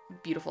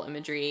beautiful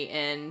imagery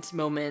and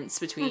moments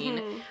between...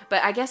 Mm-hmm.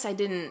 But I guess I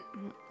don't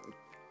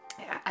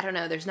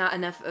know, there's not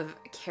enough of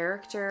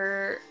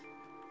character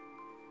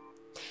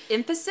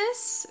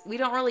emphasis. We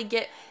don't really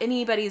get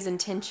anybody's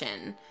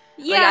intention.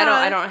 Yeah. Like,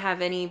 I don't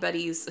have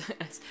anybody's,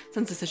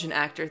 since it's such an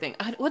actor thing,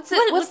 what's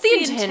the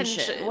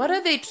intention? What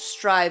are they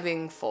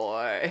striving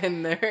for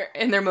in their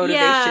motivation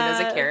as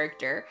a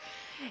character?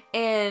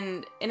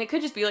 And it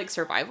could just be like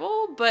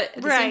survival, but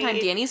at the same time,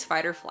 Danny's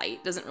fight or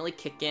flight doesn't really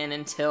kick in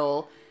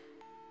until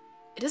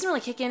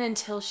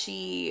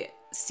she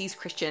sees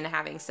Christian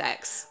having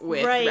sex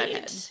with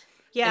Redhead.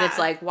 Yeah. And it's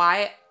like,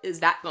 why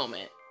is that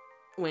moment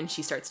when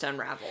she starts to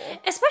unravel.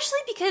 Especially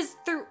because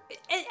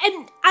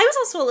and I was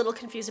also a little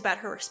confused about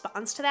her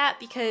response to that,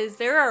 because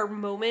there are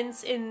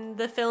moments in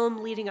the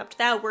film leading up to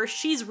that where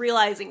she's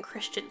realizing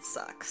Christian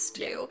sucks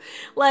too.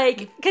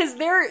 Like, because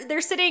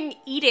they're sitting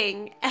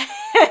eating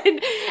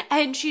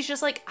and she's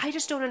just like, I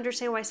just don't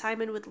understand why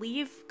Simon would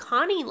leave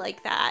Connie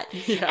like that.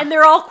 Yeah. And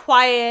they're all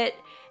quiet,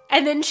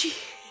 and then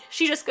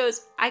she just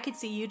goes, I could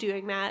see you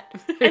doing that.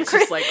 And,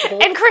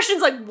 and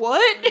Christian's like,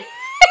 what?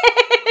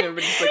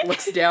 Everybody just like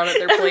looks down at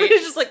their plate.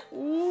 Everybody's just like,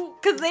 ooh,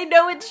 because they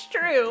know it's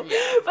true.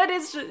 Yeah. But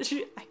it's just,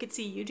 I could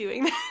see you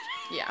doing that.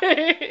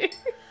 Yeah.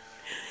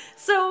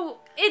 So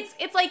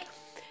it's like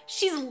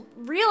she's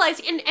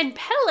realizing, and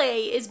Pele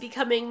is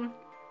becoming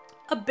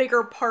a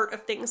bigger part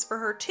of things for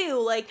her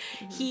too. Like,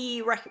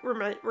 he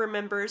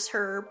remembers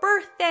her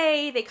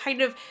birthday. They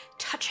kind of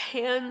touch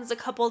hands a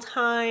couple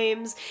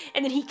times,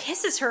 and then he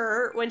kisses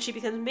her when she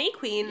becomes May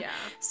Queen. Yeah.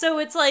 So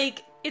it's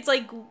like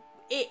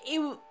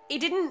it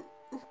didn't.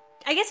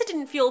 I guess it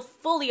didn't feel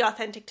fully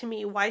authentic to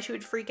me why she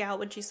would freak out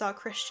when she saw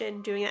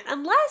Christian doing it,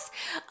 unless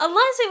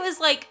it was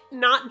like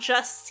not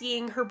just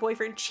seeing her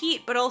boyfriend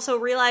cheat, but also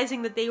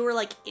realizing that they were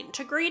like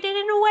integrated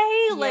in a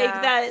way,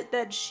 like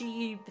that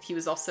he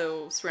was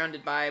also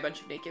surrounded by a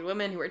bunch of naked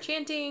women who were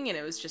chanting, and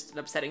it was just an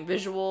upsetting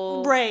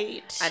visual.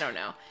 Right. I don't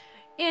know.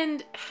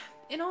 And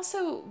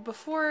also,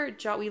 before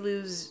we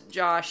lose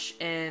Josh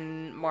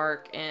and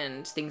Mark,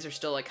 and things are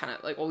still like kind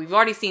of like, well, we've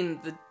already seen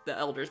the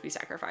elders be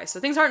sacrificed,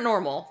 so things aren't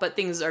normal, but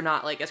things are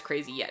not like as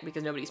crazy yet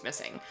because nobody's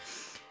missing.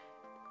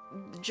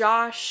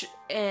 Josh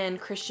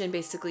and Christian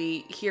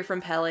basically hear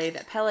from Pele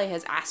that Pele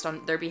has asked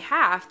on their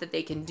behalf that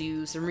they can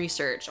do some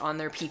research on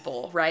their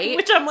people, right?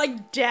 Which I'm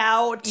like,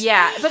 doubt.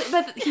 Yeah,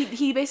 but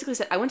he basically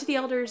said, I went to the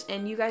elders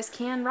and you guys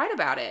can write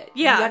about it.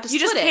 Yeah, you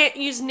just can't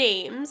use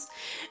names.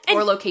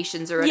 Or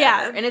locations or whatever.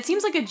 Yeah. And it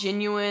seems like a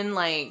genuine,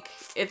 like,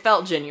 it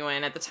felt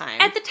genuine at the time.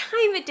 At the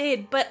time it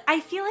did, but I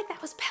feel like that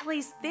was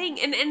Pele's thing.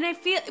 And I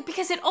feel,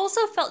 because it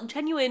also felt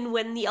genuine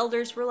when the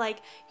elders were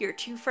like, your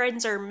two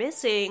friends are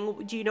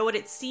missing. Do you know what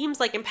it seems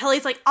like? And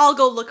Pele's like, I'll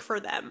go look for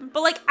them.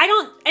 But like, I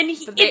don't, and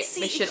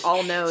they should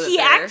all know that he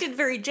acted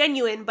very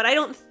genuine, but I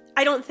don't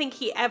think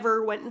he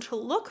ever went to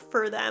look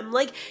for them.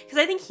 Like, because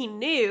I think he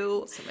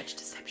knew. So much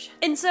deception.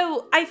 And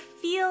so I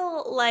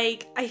feel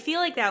like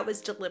that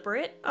was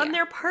deliberate on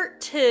their part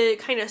to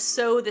kind of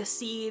sow the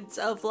seeds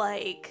of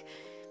like,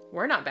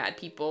 we're not bad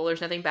people.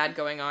 There's nothing bad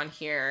going on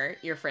here.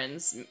 Your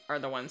friends are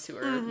the ones who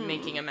are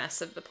making a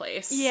mess of the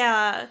place.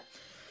 Yeah.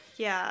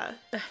 Yeah. I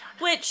don't know.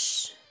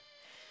 Which,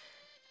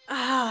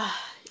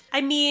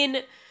 I mean,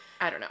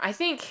 I don't know. I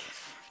think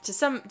to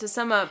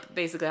sum up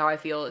basically how I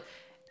feel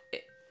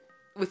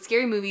with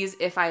scary movies,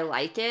 if I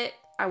like it,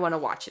 I want to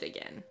watch it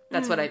again.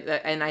 That's what I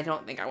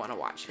don't think I want to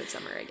watch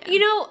Midsommar again. You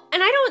know,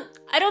 and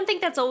I don't think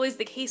that's always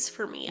the case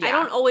for me. Yeah. I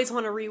don't always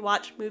want to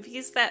rewatch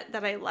movies that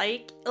I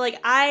like. Like,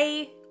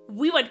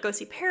 we went to go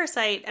see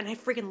Parasite, and I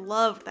freaking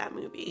loved that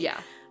movie. Yeah.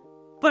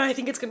 But I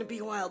think it's going to be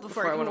a while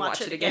before I can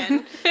watch it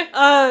again.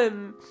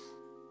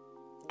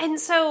 And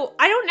so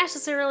I don't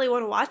necessarily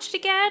want to watch it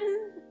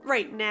again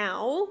right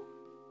now.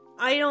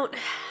 I don't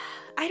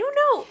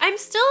know. I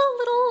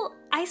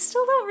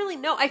still don't really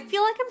know. I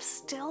feel like I'm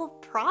still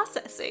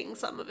processing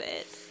some of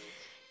it.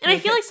 And I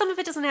feel like some of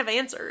it doesn't have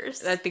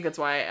answers. I think that's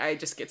why I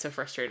just get so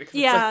frustrated. Because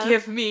it's like,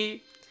 give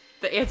me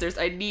the answers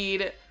I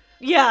need.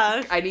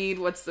 Yeah. I need,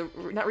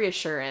 not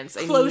reassurance.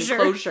 Closure. I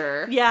need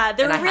closure. Yeah,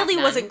 there really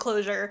wasn't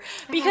closure.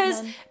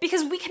 Because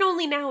we can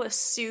only now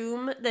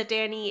assume that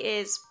Danny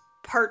is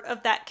part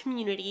of that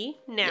community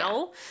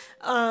now.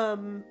 Yeah.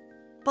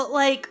 But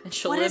like,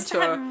 what does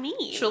that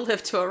mean? She'll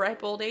live to a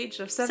ripe old age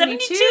of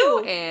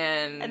 72.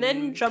 And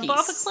then jump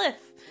off a cliff.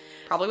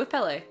 Probably with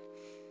Pele.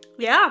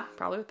 Yeah.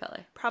 Probably with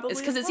Pele. Probably. It's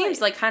because it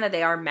seems like kind of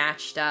they are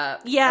matched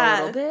up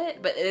a little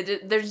bit. But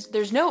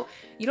there's no,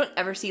 you don't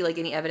ever see like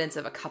any evidence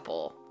of a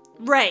couple.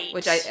 Right.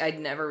 Which I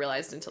never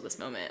realized until this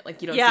moment.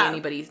 Like, you don't see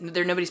anybody,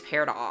 nobody's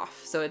paired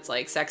off. So it's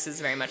like, sex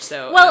is very much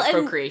so a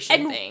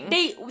procreation thing.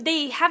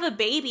 They have a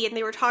baby, and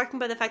they were talking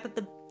about the fact that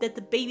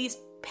the baby's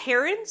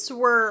parents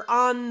were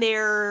on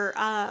their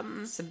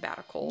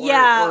sabbatical.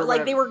 Or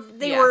like they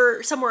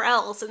were somewhere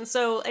else.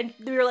 And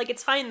they were like,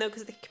 it's fine though,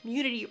 because the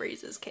community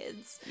raises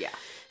kids. Yeah.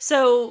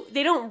 So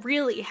they don't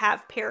really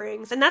have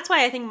pairings. And that's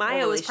why I think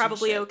Maya was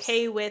probably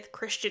okay with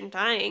Christian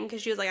dying,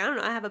 because she was like, I don't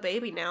know, I have a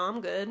baby now,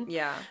 I'm good.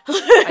 Yeah.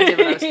 I did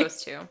what I was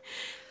supposed to.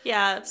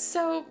 Yeah.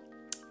 So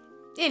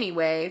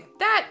anyway,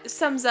 that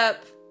sums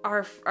up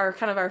our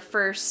kind of our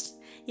first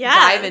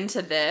dive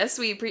into this.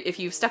 If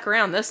you've stuck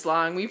around this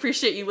long, we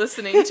appreciate you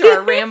listening to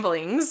our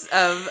ramblings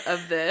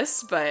of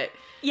this, but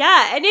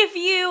yeah, and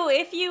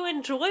if you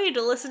enjoyed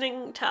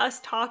listening to us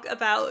talk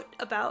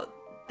about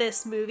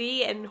this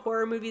movie and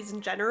horror movies in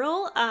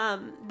general,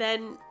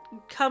 then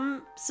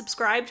come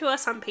subscribe to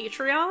us on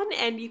Patreon,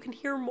 and you can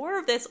hear more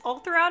of this all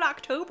throughout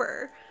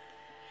October.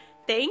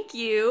 Thank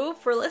you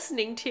for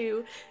listening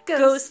to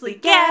Ghostly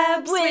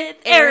Gabs with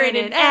Aaron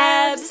and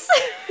Abs.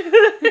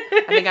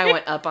 I think I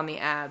went up on the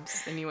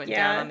abs and you went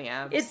down on the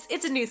abs.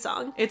 It's a new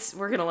song.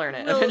 We're gonna learn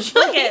it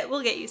eventually.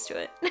 We'll get used to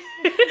it.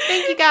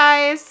 Thank you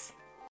guys.